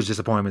a huge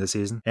disappointment this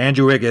season.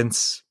 Andrew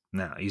Wiggins,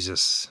 no, he's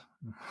just...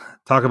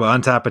 Talk about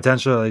untapped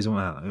potential. He's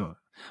one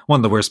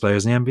of the worst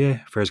players in the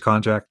NBA for his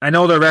contract. I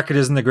know their record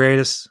isn't the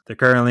greatest. They're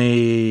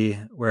currently,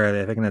 where are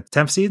they? I think in the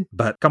 10th seed.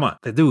 But come on,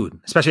 the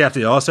dude, especially after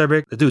the All-Star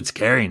break, the dude's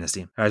carrying this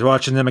team. I was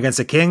watching them against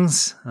the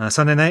Kings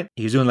Sunday night.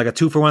 He was doing like a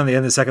 2-for-1 at the end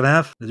of the second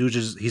half. The dude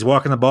he's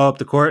walking the ball up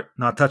the court,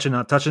 not touching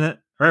it.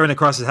 Right when it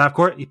crosses half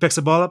court, he picks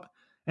the ball up.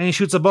 And he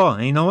shoots the ball.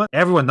 And you know what?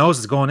 Everyone knows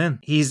it's going in.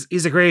 He's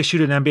the greatest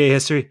shooter in NBA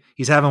history.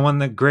 He's having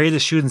one of the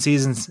greatest shooting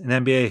seasons in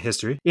NBA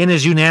history. In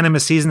his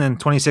unanimous season in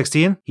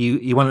 2016,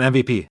 he won an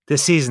MVP.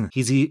 This season,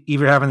 he's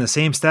either having the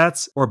same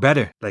stats or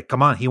better. Like,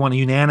 come on. He won a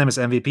unanimous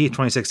MVP in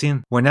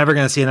 2016. We're never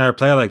going to see another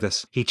player like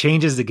this. He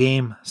changes the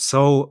game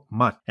so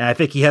much. And I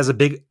think he has a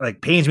big,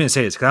 pains me to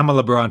say this because I'm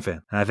a LeBron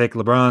fan. And I think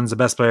LeBron's the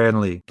best player in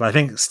the league. But I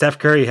think Steph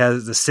Curry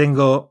has the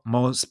single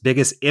most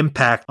biggest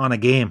impact on a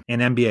game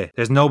in NBA.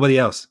 There's nobody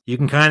else. You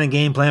can kind of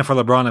game plan for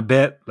LeBron a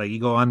bit, like you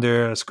go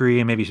under a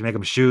screen, maybe you should make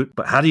him shoot.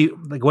 But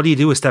what do you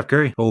do with Steph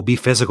Curry? Well, be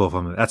physical with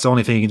him. That's the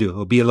only thing you can do.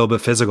 It'll be a little bit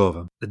physical with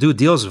him. The dude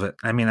deals with it.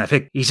 I mean, I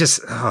think he's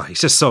just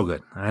so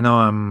good. I know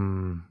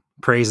I'm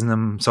praising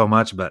him so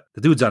much, but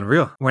the dude's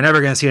unreal. We're never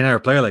going to see another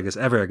player like this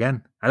ever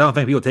again. I don't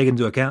think people take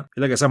into account.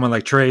 You look at someone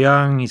like Trae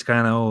Young, he's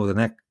kind of the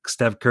next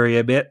Steph Curry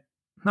a bit.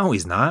 No,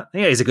 he's not.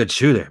 Yeah, he's a good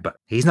shooter, but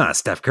he's not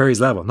Steph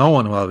Curry's level. No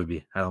one will ever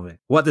be, I don't think.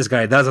 What this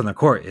guy does on the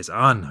court is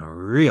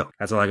unreal.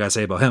 That's all I got to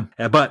say about him.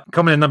 But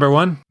coming in number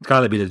 1, it's got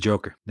to be the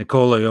Joker.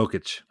 Nikola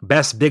Jokic.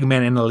 Best big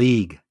man in the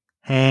league.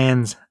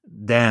 Hands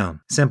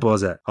down. Simple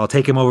as that. I'll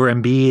take him over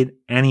Embiid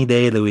any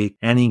day of the week,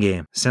 any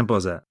game. Simple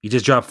as that. He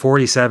just dropped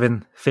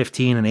 47,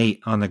 15, and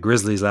 8 on the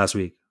Grizzlies last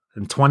week.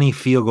 And 20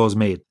 field goals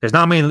made. There's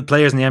not many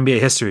players in the NBA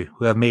history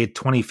who have made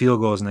 20 field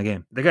goals in a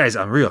game. The guy's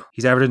unreal.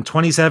 He's averaging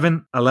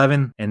 27,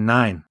 11, and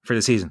 9 for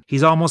the season.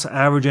 He's almost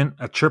averaging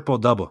a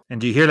triple-double. And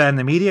do you hear that in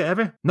the media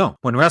ever? No.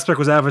 When Westbrook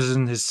was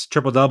averaging his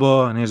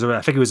triple-double, and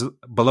I think he was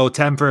below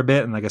 10 for a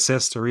bit, and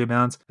assists or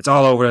rebounds, it's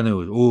all over the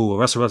news. Ooh,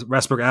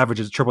 Westbrook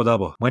averages a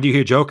triple-double. When do you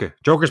hear Joker?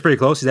 Joker's pretty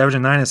close. He's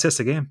averaging 9 assists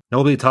a game.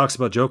 Nobody talks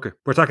about Joker.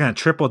 We're talking a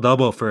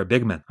triple-double for a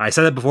big man. I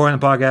said it before in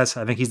the podcast.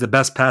 I think he's the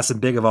best passing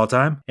big of all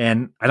time,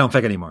 and I don't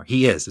think anymore.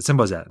 He is. It's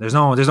simple as that. There's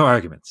no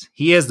arguments.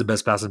 He is the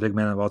best passing big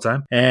man of all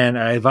time. And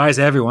I advise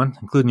everyone,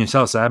 including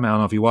yourself, Sam, I don't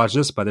know if you watch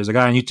this, but there's a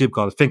guy on YouTube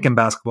called Finkin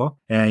Basketball,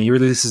 and he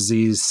releases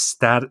these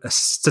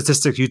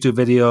statistics YouTube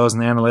videos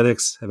and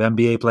analytics of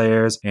NBA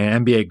players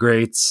and NBA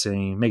greats, and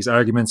he makes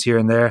arguments here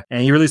and there.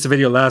 And he released a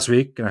video last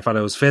week, and I thought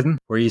it was fitting,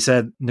 where he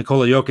said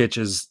Nikola Jokic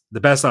is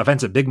the best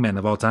offensive big man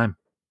of all time.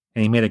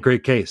 And he made a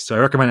great case. So I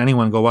recommend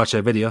anyone go watch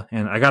that video.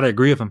 And I got to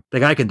agree with him. The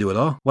guy can do it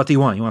all. What do you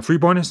want? You want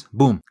three-pointers?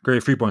 Boom.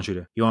 Great three-point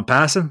shooter. You want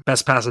passing?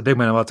 Best passing big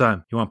man of all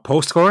time. You want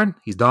post scoring?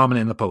 He's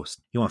dominant in the post.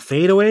 You want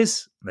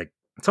fadeaways? Like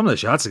some of the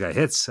shots the guy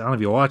hits. I don't know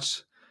if you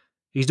watch.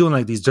 He's doing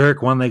like these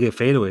Dirk one-legged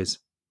fadeaways.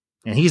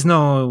 And he's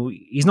no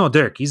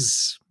Dirk.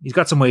 He's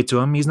got some weight to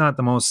him. He's not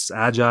the most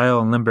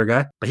agile and limber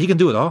guy. But he can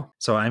do it all.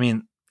 So, I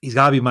mean, he's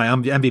got to be my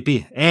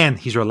MVP, and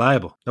he's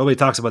reliable. Nobody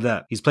talks about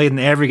that. He's played in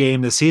every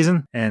game this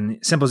season, and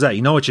simple as that.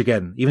 You know what you're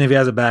getting, even if he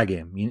has a bad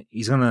game.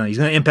 He's gonna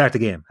impact the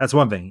game. That's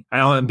one thing. I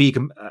don't Embiid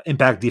can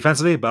impact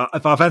defensively, but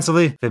if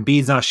offensively, if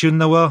Embiid's not shooting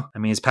that well, I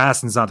mean, his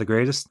passing's not the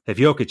greatest.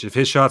 If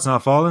his shot's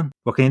not falling,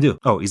 what can he do?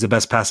 Oh, he's the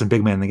best passing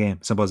big man in the game.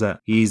 Simple as that.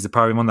 He's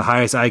probably one of the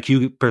highest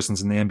IQ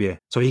persons in the NBA,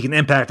 so he can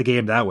impact the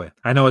game that way.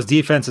 I know his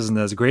defense isn't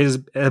as great as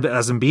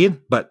Embiid,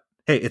 but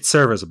hey, it's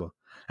serviceable.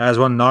 As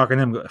one knocking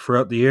him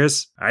throughout the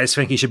years, I just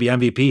think he should be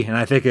MVP. And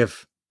I think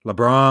if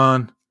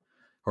LeBron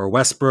or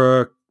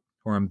Westbrook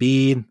or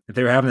Embiid, if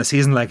they were having a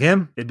season like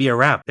him, it'd be a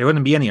wrap. There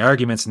wouldn't be any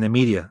arguments in the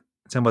media.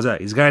 Simple as that.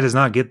 This guy does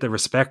not get the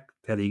respect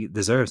that he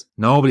deserves.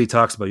 Nobody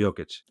talks about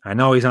Jokic. I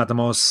know he's not the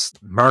most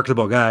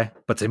marketable guy,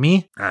 but to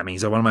me,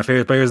 he's one of my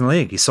favorite players in the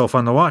league. He's so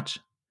fun to watch.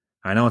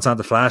 I know it's not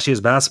the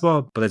flashiest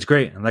basketball, but it's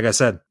great. And like I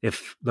said,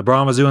 if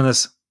LeBron was doing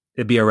this,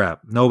 it'd be a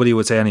wrap. Nobody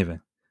would say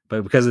anything.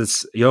 But because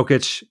it's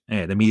Jokic,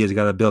 the media's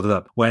got to build it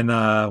up. When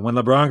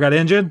LeBron got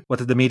injured, what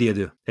did the media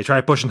do? They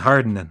tried pushing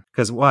Harden in.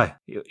 Because why?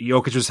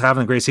 Jokic was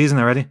having a great season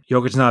already.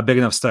 Jokic's not a big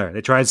enough star.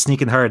 They tried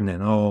sneaking Harden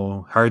in.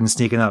 Oh, Harden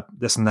sneaking up,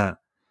 this and that.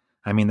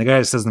 The guy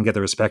just doesn't get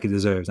the respect he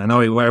deserves. I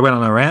know I went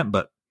on a rant,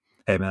 but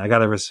hey, man, I got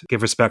to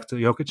give respect to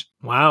Jokic.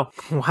 Wow.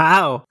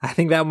 I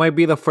think that might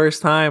be the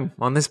first time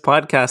on this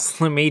podcast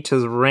Slim H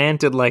has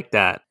ranted like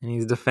that. And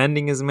he's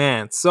defending his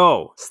man.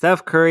 So,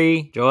 Steph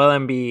Curry, Joel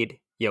Embiid,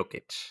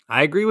 Jokic.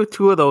 I agree with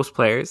two of those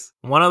players.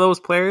 One of those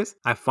players,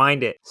 I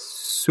find it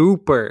I'm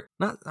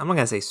not going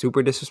to say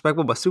super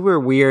disrespectful, but super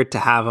weird to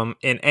have him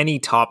in any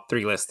top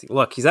 3 list.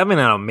 Look, he's having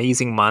an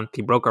amazing month.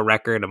 He broke a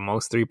record of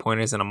most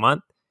 3-pointers in a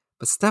month.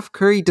 But Steph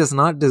Curry does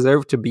not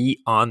deserve to be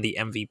on the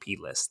MVP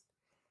list.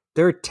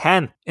 They're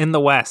 10th in the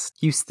West.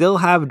 You still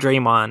have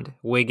Draymond,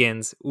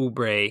 Wiggins,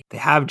 Oubre. They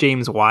have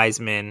James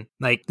Wiseman.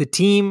 The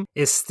team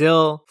is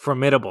still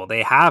formidable.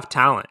 They have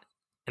talent.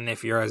 And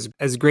if you're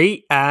as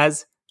great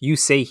as you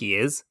say he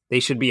is, they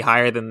should be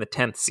higher than the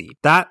 10th seed.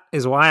 That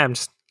is why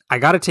I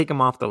got to take him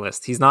off the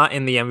list. He's not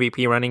in the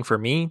MVP running for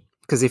me,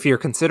 because if you're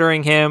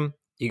considering him,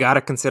 you got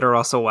to consider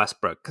Russell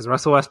Westbrook, because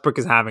Russell Westbrook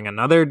is having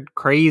another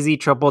crazy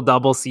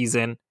triple-double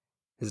season.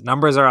 His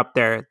numbers are up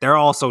there. They're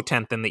also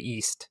 10th in the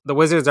East. The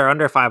Wizards are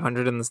under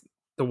 500 and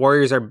the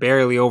Warriors are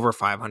barely over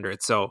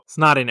 500, so it's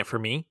not in it for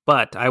me.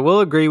 But I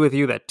will agree with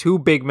you that 2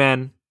 big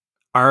men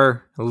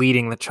are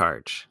leading the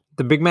charge.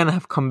 The big men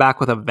have come back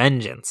with a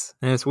vengeance.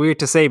 And it's weird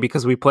to say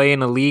because we play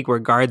in a league where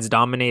guards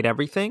dominate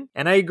everything.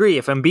 And I agree,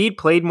 if Embiid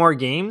played more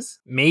games,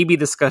 maybe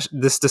this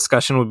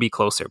discussion would be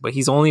closer. But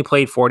he's only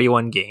played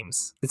 41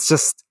 games.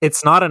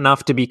 It's not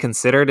enough to be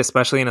considered,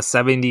 especially in a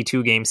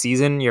 72-game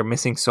season. You're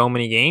missing so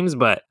many games.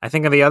 But I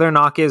think the other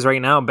knock is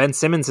right now, Ben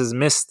Simmons has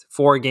missed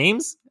 4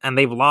 games and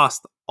they've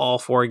lost all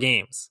 4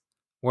 games.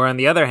 Where on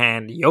the other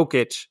hand,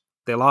 Jokic,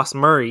 they lost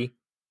Murray,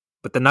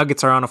 but the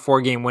Nuggets are on a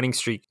 4-game winning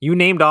streak. You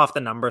named off the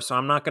numbers, so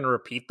I'm not going to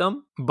repeat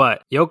them.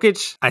 But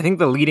Jokic, I think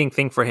the leading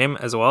thing for him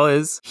as well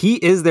is he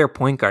is their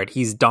point guard.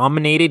 He's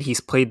dominated.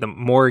 He's played the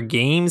more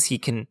games. He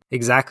can,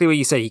 exactly what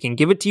you said, he can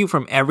give it to you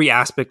from every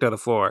aspect of the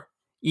floor.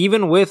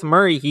 Even with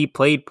Murray, he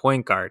played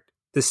point guard.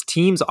 This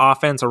team's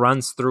offense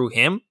runs through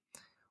him,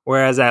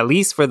 whereas at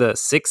least for the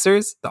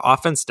Sixers, the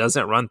offense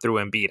doesn't run through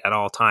Embiid at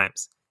all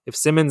times. If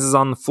Simmons is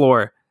on the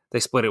floor, they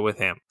split it with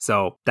him.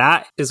 So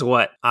that is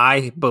what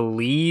I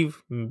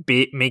believe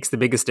makes the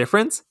biggest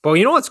difference. But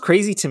you know what's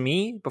crazy to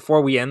me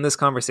before we end this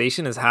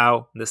conversation is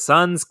how the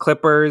Suns,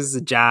 Clippers,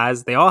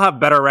 Jazz, they all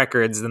have better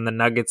records than the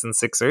Nuggets and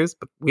Sixers,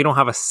 but we don't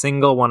have a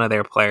single one of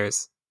their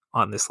players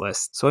on this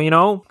list. So, I'm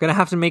going to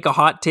have to make a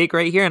hot take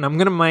right here, and I'm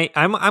going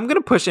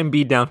to push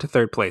Embiid down to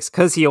 3rd place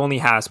because he only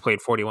has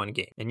played 41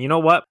 games. And you know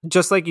what?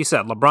 Just like you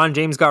said, LeBron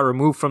James got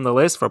removed from the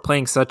list for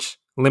playing such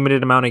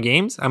limited amount of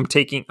games. I'm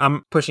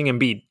pushing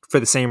Embiid for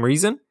the same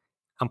reason.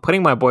 I'm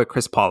putting my boy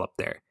Chris Paul up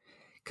there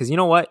because you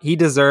know what? He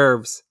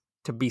deserves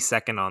to be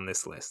 2nd on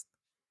this list.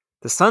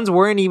 The Suns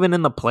weren't even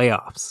in the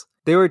playoffs.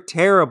 They were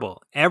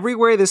terrible.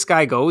 Everywhere this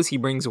guy goes, he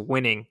brings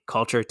winning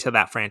culture to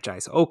that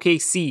franchise.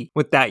 OKC,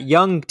 with that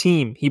young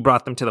team, he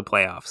brought them to the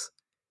playoffs.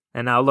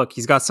 And now look,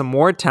 he's got some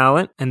more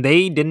talent, and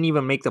they didn't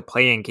even make the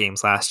play-in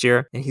games last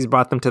year, and he's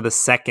brought them to the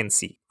 2nd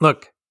seed.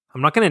 Look,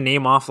 I'm not going to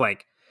name off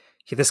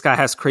this guy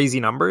has crazy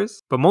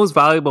numbers, but most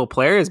valuable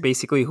player is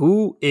basically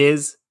who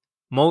is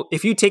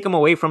if you take him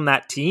away from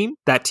that team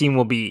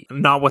will be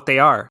not what they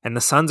are. And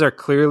the Suns are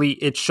clearly,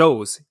 it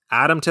shows.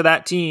 Add him to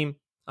that team,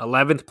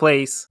 11th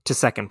place to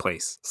 2nd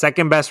place.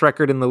 2nd best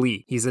record in the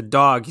league. He's a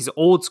dog. He's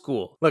old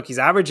school. Look, he's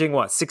averaging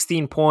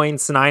 16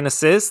 points, 9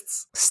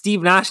 assists.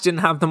 Steve Nash didn't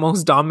have the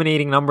most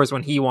dominating numbers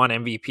when he won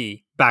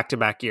MVP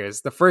back-to-back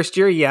years. The first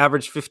year he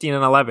averaged 15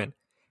 and 11.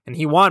 And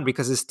he won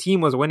because his team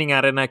was winning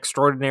at an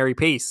extraordinary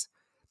pace.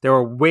 There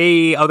were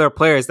way other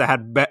players that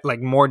had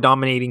more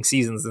dominating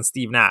seasons than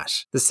Steve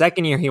Nash. The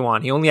second year he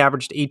won, he only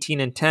averaged 18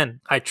 and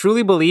 10. I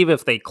truly believe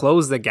if they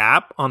close the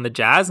gap on the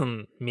Jazz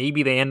and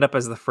maybe they end up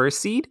as the 1st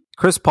seed,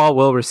 Chris Paul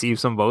will receive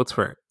some votes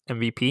for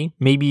MVP,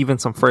 maybe even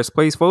some 1st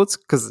place votes,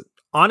 because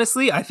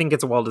honestly, I think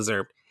it's well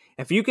deserved.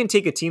 If you can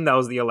take a team that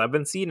was the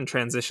 11th seed and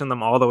transition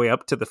them all the way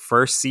up to the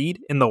 1st seed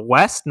in the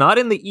West, not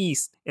in the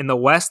East, in the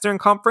Western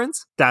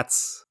Conference, that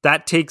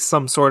takes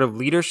some sort of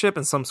leadership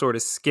and some sort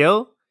of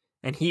skill.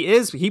 And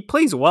he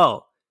plays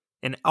well.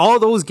 In all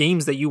those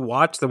games that you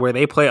watch where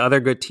they play other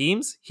good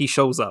teams, he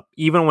shows up.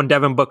 Even when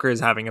Devin Booker is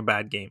having a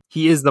bad game.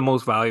 He is the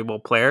most valuable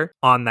player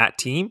on that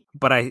team.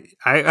 But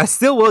I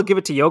still will give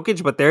it to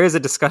Jokic, but there is a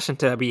discussion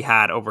to be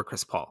had over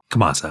Chris Paul.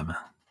 Come on, Sam, man.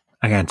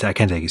 I can't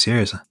take you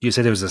seriously. You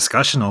said there was a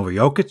discussion over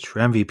Jokic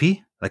for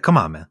MVP? Come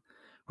on, man.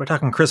 We're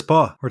talking Chris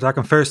Paul. We're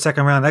talking first,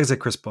 second round exit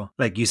Chris Paul.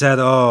 Like you said,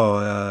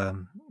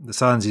 the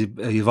Suns, he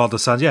evolved the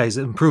Suns. Yeah, he's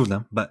improved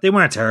them, but they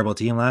weren't a terrible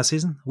team last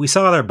season. We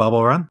saw their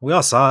bubble run. We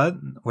all saw it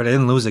where they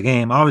didn't lose a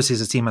game. Obviously,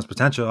 this team has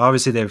potential.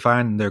 Obviously, they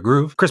find their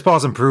groove. Chris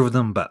Paul's improved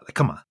them, but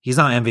come on. He's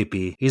not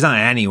MVP. He's not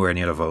anywhere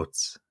near the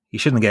votes. He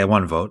shouldn't get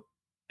one vote.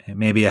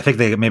 Maybe I think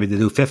they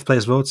do fifth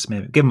place votes.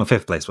 Maybe give him a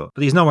fifth place vote,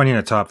 but he's nowhere near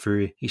the top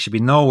 3. He should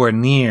be nowhere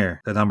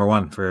near the number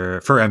 1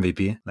 for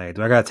MVP. Like,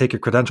 do I gotta take your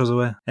credentials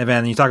away? And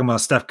then you're talking about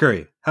Steph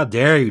Curry. How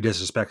dare you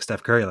disrespect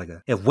Steph Curry like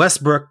that? If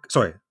Westbrook,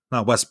 you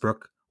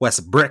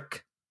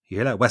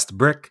hear that?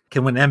 Westbrook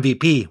can win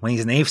MVP when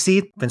he's an 8th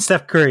seed, then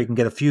Steph Curry can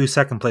get a few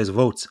second place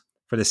votes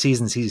for the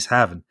seasons he's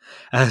having.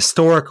 A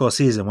historical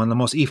season, one of the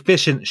most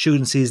efficient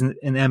shooting seasons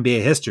in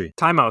NBA history.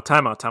 Time out.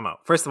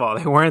 First of all,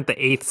 they weren't the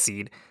 8th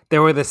seed. They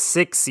were the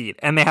 6th seed,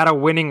 and they had a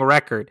winning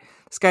record.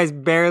 This guy's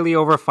barely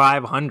over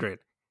 500.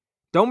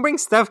 Don't bring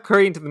Steph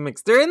Curry into the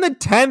mix. They're in the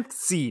 10th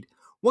seed.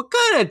 What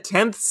kind of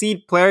 10th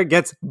seed player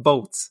gets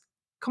votes?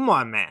 Come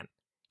on, man.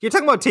 You're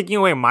talking about taking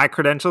away my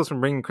credentials from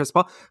bringing Chris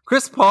Paul?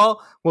 Chris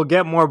Paul will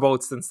get more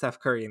votes than Steph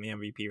Curry in the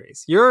MVP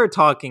race. You're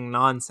talking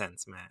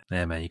nonsense, man.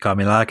 Yeah, man, you caught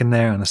me lacking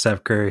there on the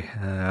Steph Curry,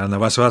 on the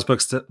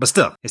Westbrook. But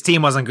still, his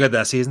team wasn't good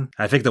that season.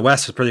 I think the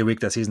West was pretty weak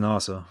that season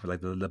also, for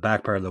like the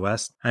back part of the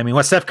West. I mean,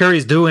 what Steph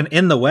Curry's doing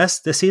in the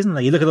West this season,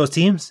 like you look at those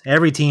teams,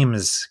 every team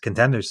is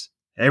contenders.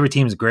 Every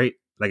team is great.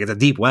 Like, it's a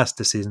deep West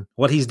this season.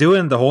 What he's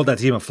doing to hold that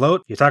team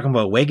afloat, you're talking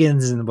about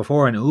Wiggins and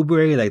before and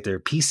Oubre, like they're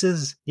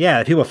pieces.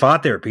 Yeah, people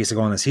thought they were pieces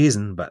going the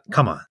season, but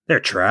come on, they're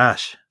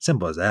trash.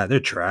 Simple as that.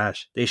 They're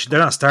trash. They're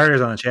not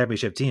starters on a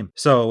championship team.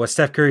 So what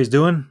Steph Curry's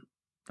doing,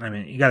 I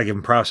mean, you got to give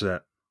him props for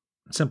that.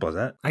 Simple as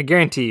that. I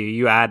guarantee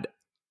you add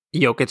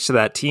Jokic to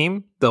that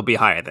team, they'll be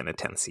higher than a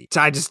 10th seed.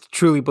 I just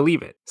truly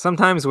believe it.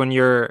 Sometimes when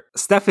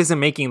Steph isn't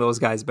making those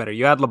guys better,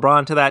 you add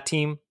LeBron to that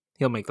team,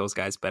 he'll make those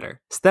guys better.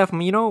 Steph,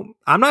 I'm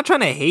not trying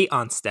to hate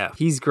on Steph.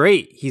 He's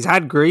great. He's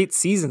had great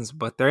seasons,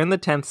 but they're in the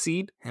 10th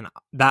seed, and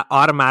that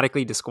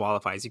automatically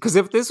disqualifies you. Because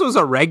if this was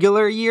a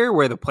regular year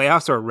where the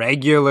playoffs are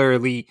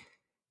regularly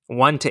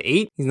 1 to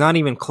 8, he's not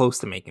even close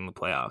to making the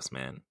playoffs,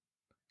 man.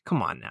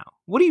 Come on now.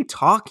 What are you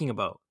talking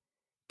about?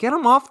 Get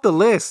him off the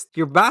list.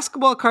 Your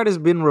basketball card has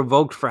been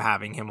revoked for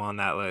having him on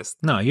that list.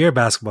 No, your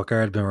basketball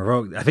card has been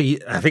revoked.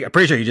 I'm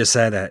pretty sure you just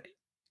said that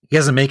he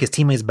doesn't make his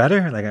teammates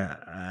better. Like,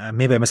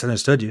 maybe I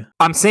misunderstood you.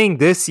 I'm saying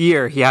this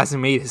year he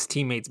hasn't made his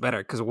teammates better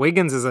because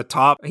Wiggins is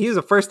he's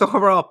a first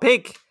overall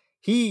pick.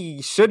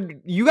 You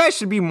guys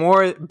should be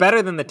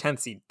better than the 10th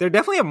seed. They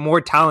definitely have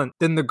more talent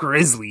than the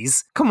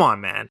Grizzlies. Come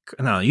on, man.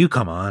 No, you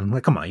come on.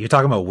 Like, come on. You're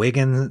talking about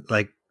Wiggins.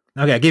 Like,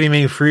 okay, I gave him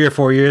maybe 3 or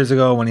 4 years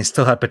ago when he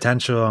still had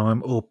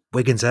potential.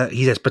 Wiggins,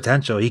 he has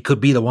potential. He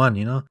could be the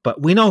one,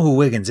 But we know who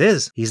Wiggins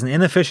is. He's an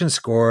inefficient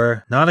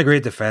scorer, not a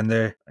great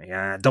defender.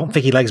 I don't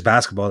think he likes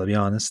basketball, to be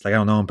honest. Like, I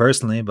don't know him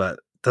personally, but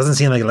doesn't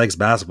seem like he likes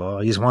basketball.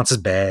 He just wants his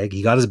bag.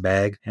 He got his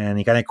bag, and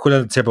he kind of quit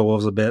on the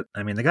Timberwolves a bit.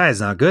 I mean, the guy is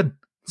not good.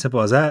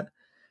 Simple as that.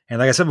 And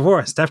like I said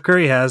before, Steph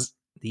Curry has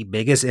the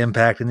biggest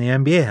impact in the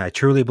NBA. I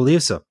truly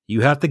believe so.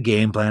 You have to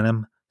game plan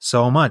him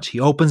so much. He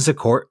opens the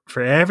court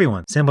for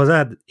everyone. Simple as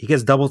that. He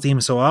gets double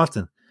teamed so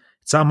often.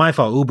 It's not my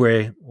fault.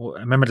 Oubre, I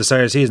remember the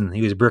start of the season,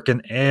 he was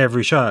bricking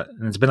every shot,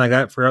 and it's been like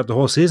that throughout the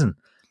whole season.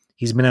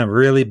 He's been a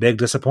really big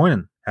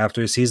disappointment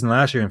after his season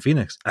last year in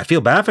Phoenix. I feel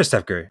bad for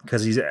Steph Curry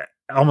because he's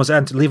almost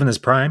leaving his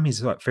prime.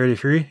 He's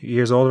 33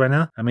 years old right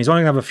now. I mean, he's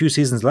only going to have a few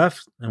seasons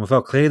left, and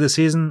without Clay this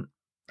season,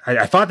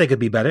 I thought they could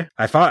be better.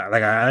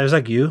 I was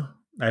like you.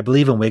 I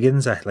believe in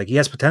Wiggins. He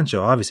has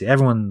potential, obviously.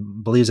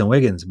 Everyone believes in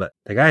Wiggins, but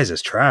the guy is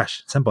just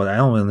trash. Simple. I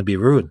don't want to be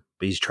rude,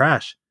 but he's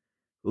trash.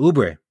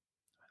 Oubre,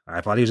 I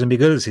thought he was going to be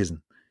good this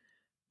season.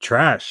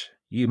 Trash.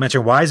 You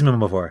mentioned Wiseman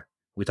before.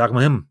 We talking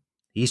about him.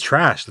 He's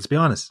trash. Let's be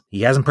honest.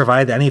 He hasn't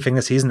provided anything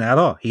this season at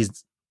all.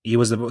 He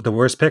was the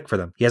worst pick for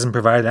them. He hasn't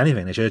provided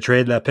anything. They should have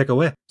traded that pick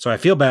away. So I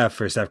feel bad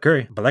for Steph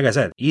Curry. But like I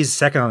said, he's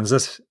second on this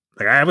list.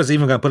 Like, I was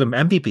even going to put him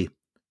MVP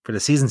for the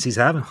seasons he's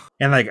having.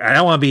 And I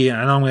know I'm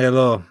going to get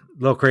a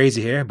little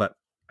crazy here, but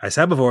I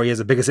said before, he has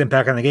the biggest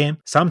impact on the game.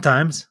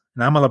 Sometimes,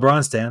 and I'm a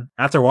LeBron stan,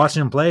 after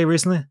watching him play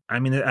recently, I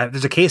mean,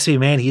 there's a case to be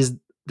made. He's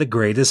the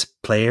greatest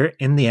player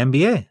in the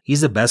NBA. He's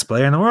the best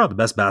player in the world, the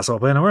best basketball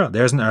player in the world.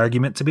 There's an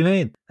argument to be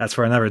made. That's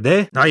for another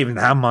day. Not even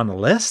have him on the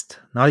list.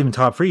 Not even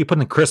top 3. You're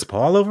putting Chris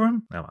Paul over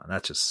him? Come on,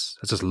 that's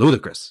just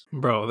ludicrous.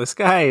 Bro, this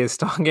guy is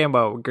talking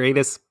about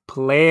greatest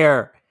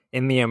player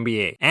in the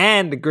NBA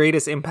and the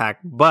greatest impact,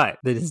 but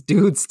this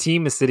dude's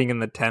team is sitting in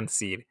the 10th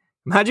seed.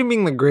 Imagine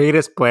being the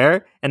greatest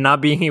player and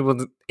not being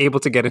able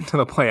to get into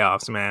the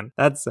playoffs, man.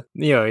 That's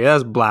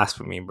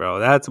blasphemy, bro.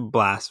 That's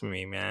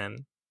blasphemy,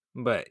 man.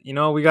 But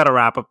we got to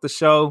wrap up the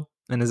show,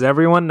 and as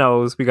everyone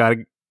knows, we got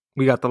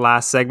the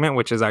last segment,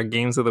 which is our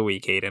games of the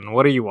week. Hayden,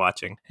 what are you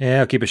watching? Yeah,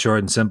 I'll keep it short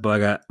and simple. I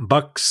got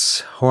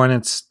Bucks,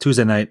 Hornets,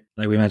 Tuesday night,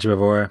 like we mentioned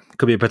before.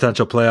 Could be a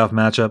potential playoff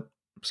matchup.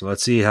 So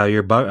let's see how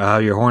your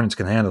Hornets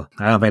can handle.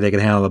 I don't think they can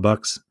handle the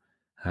Bucks.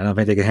 I don't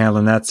think they can handle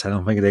the Nets. I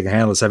don't think they can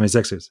handle the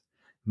 76ers.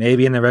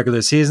 Maybe in the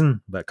regular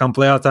season, but come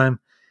playoff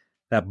time,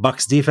 that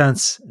Bucks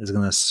defense is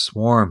going to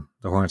swarm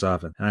the Hornets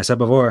offense. And I said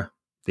before,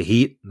 The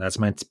Heat, that's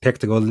my pick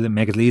to go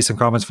make it to the Eastern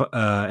Conference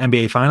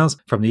NBA Finals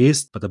from the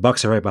East, but the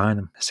Bucks are right behind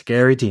them.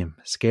 Scary team.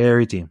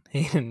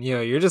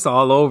 Yo, you're just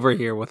all over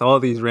here with all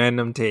these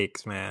random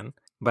takes, man.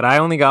 But I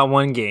only got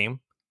one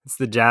game. It's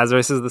the Jazz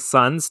versus the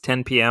Suns,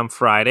 10 p.m.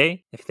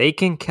 Friday. If they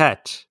can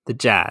catch the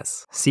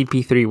Jazz,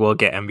 CP3 will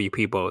get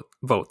MVP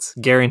votes.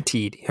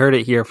 Guaranteed. Heard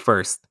it here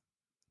first.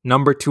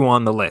 Number 2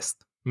 on the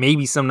list.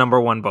 Maybe some number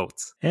 1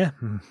 votes. Yeah,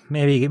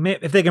 maybe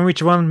if they can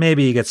reach one,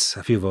 maybe he gets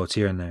a few votes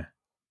here and there.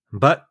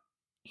 But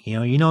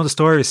you know the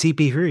story of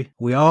CP3.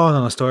 We all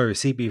know the story of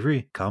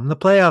CP3. Come the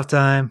playoff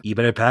time, he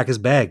better pack his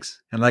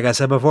bags. And like I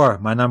said before,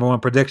 my number 1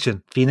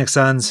 prediction, Phoenix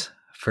Suns,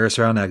 first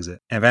round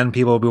exit. And then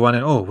people will be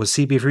wondering, oh, was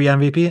CP3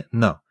 MVP?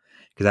 No,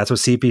 because that's what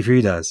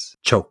CP3 does.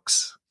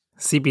 Chokes.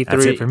 CP3.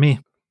 That's it for me.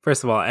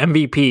 First of all,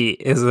 MVP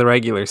is the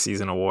regular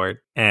season award.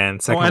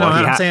 And second of all,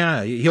 I'm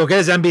saying he'll get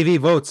his MVP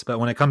votes, but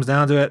when it comes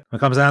down to it, when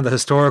it comes down to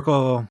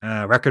historical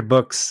record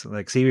books,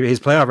 like his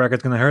playoff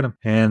record's going to hurt him.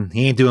 And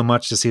he ain't doing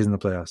much this season in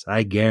the playoffs.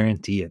 I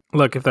guarantee it.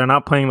 Look, if they're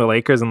not playing the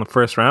Lakers in the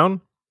first round,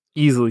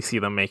 easily see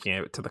them making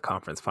it to the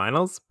conference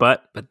finals.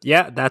 But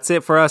yeah, that's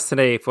it for us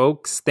today,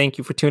 folks. Thank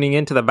you for tuning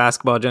in to the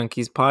Basketball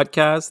Junkies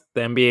podcast.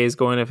 The NBA is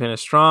going to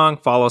finish strong.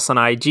 Follow us on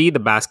IG, the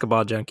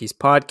Basketball Junkies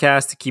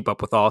podcast, to keep up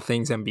with all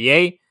things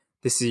NBA.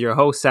 This is your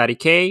host, Sadie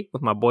K,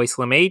 with my boy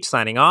Slim H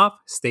signing off.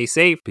 Stay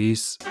safe.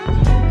 Peace.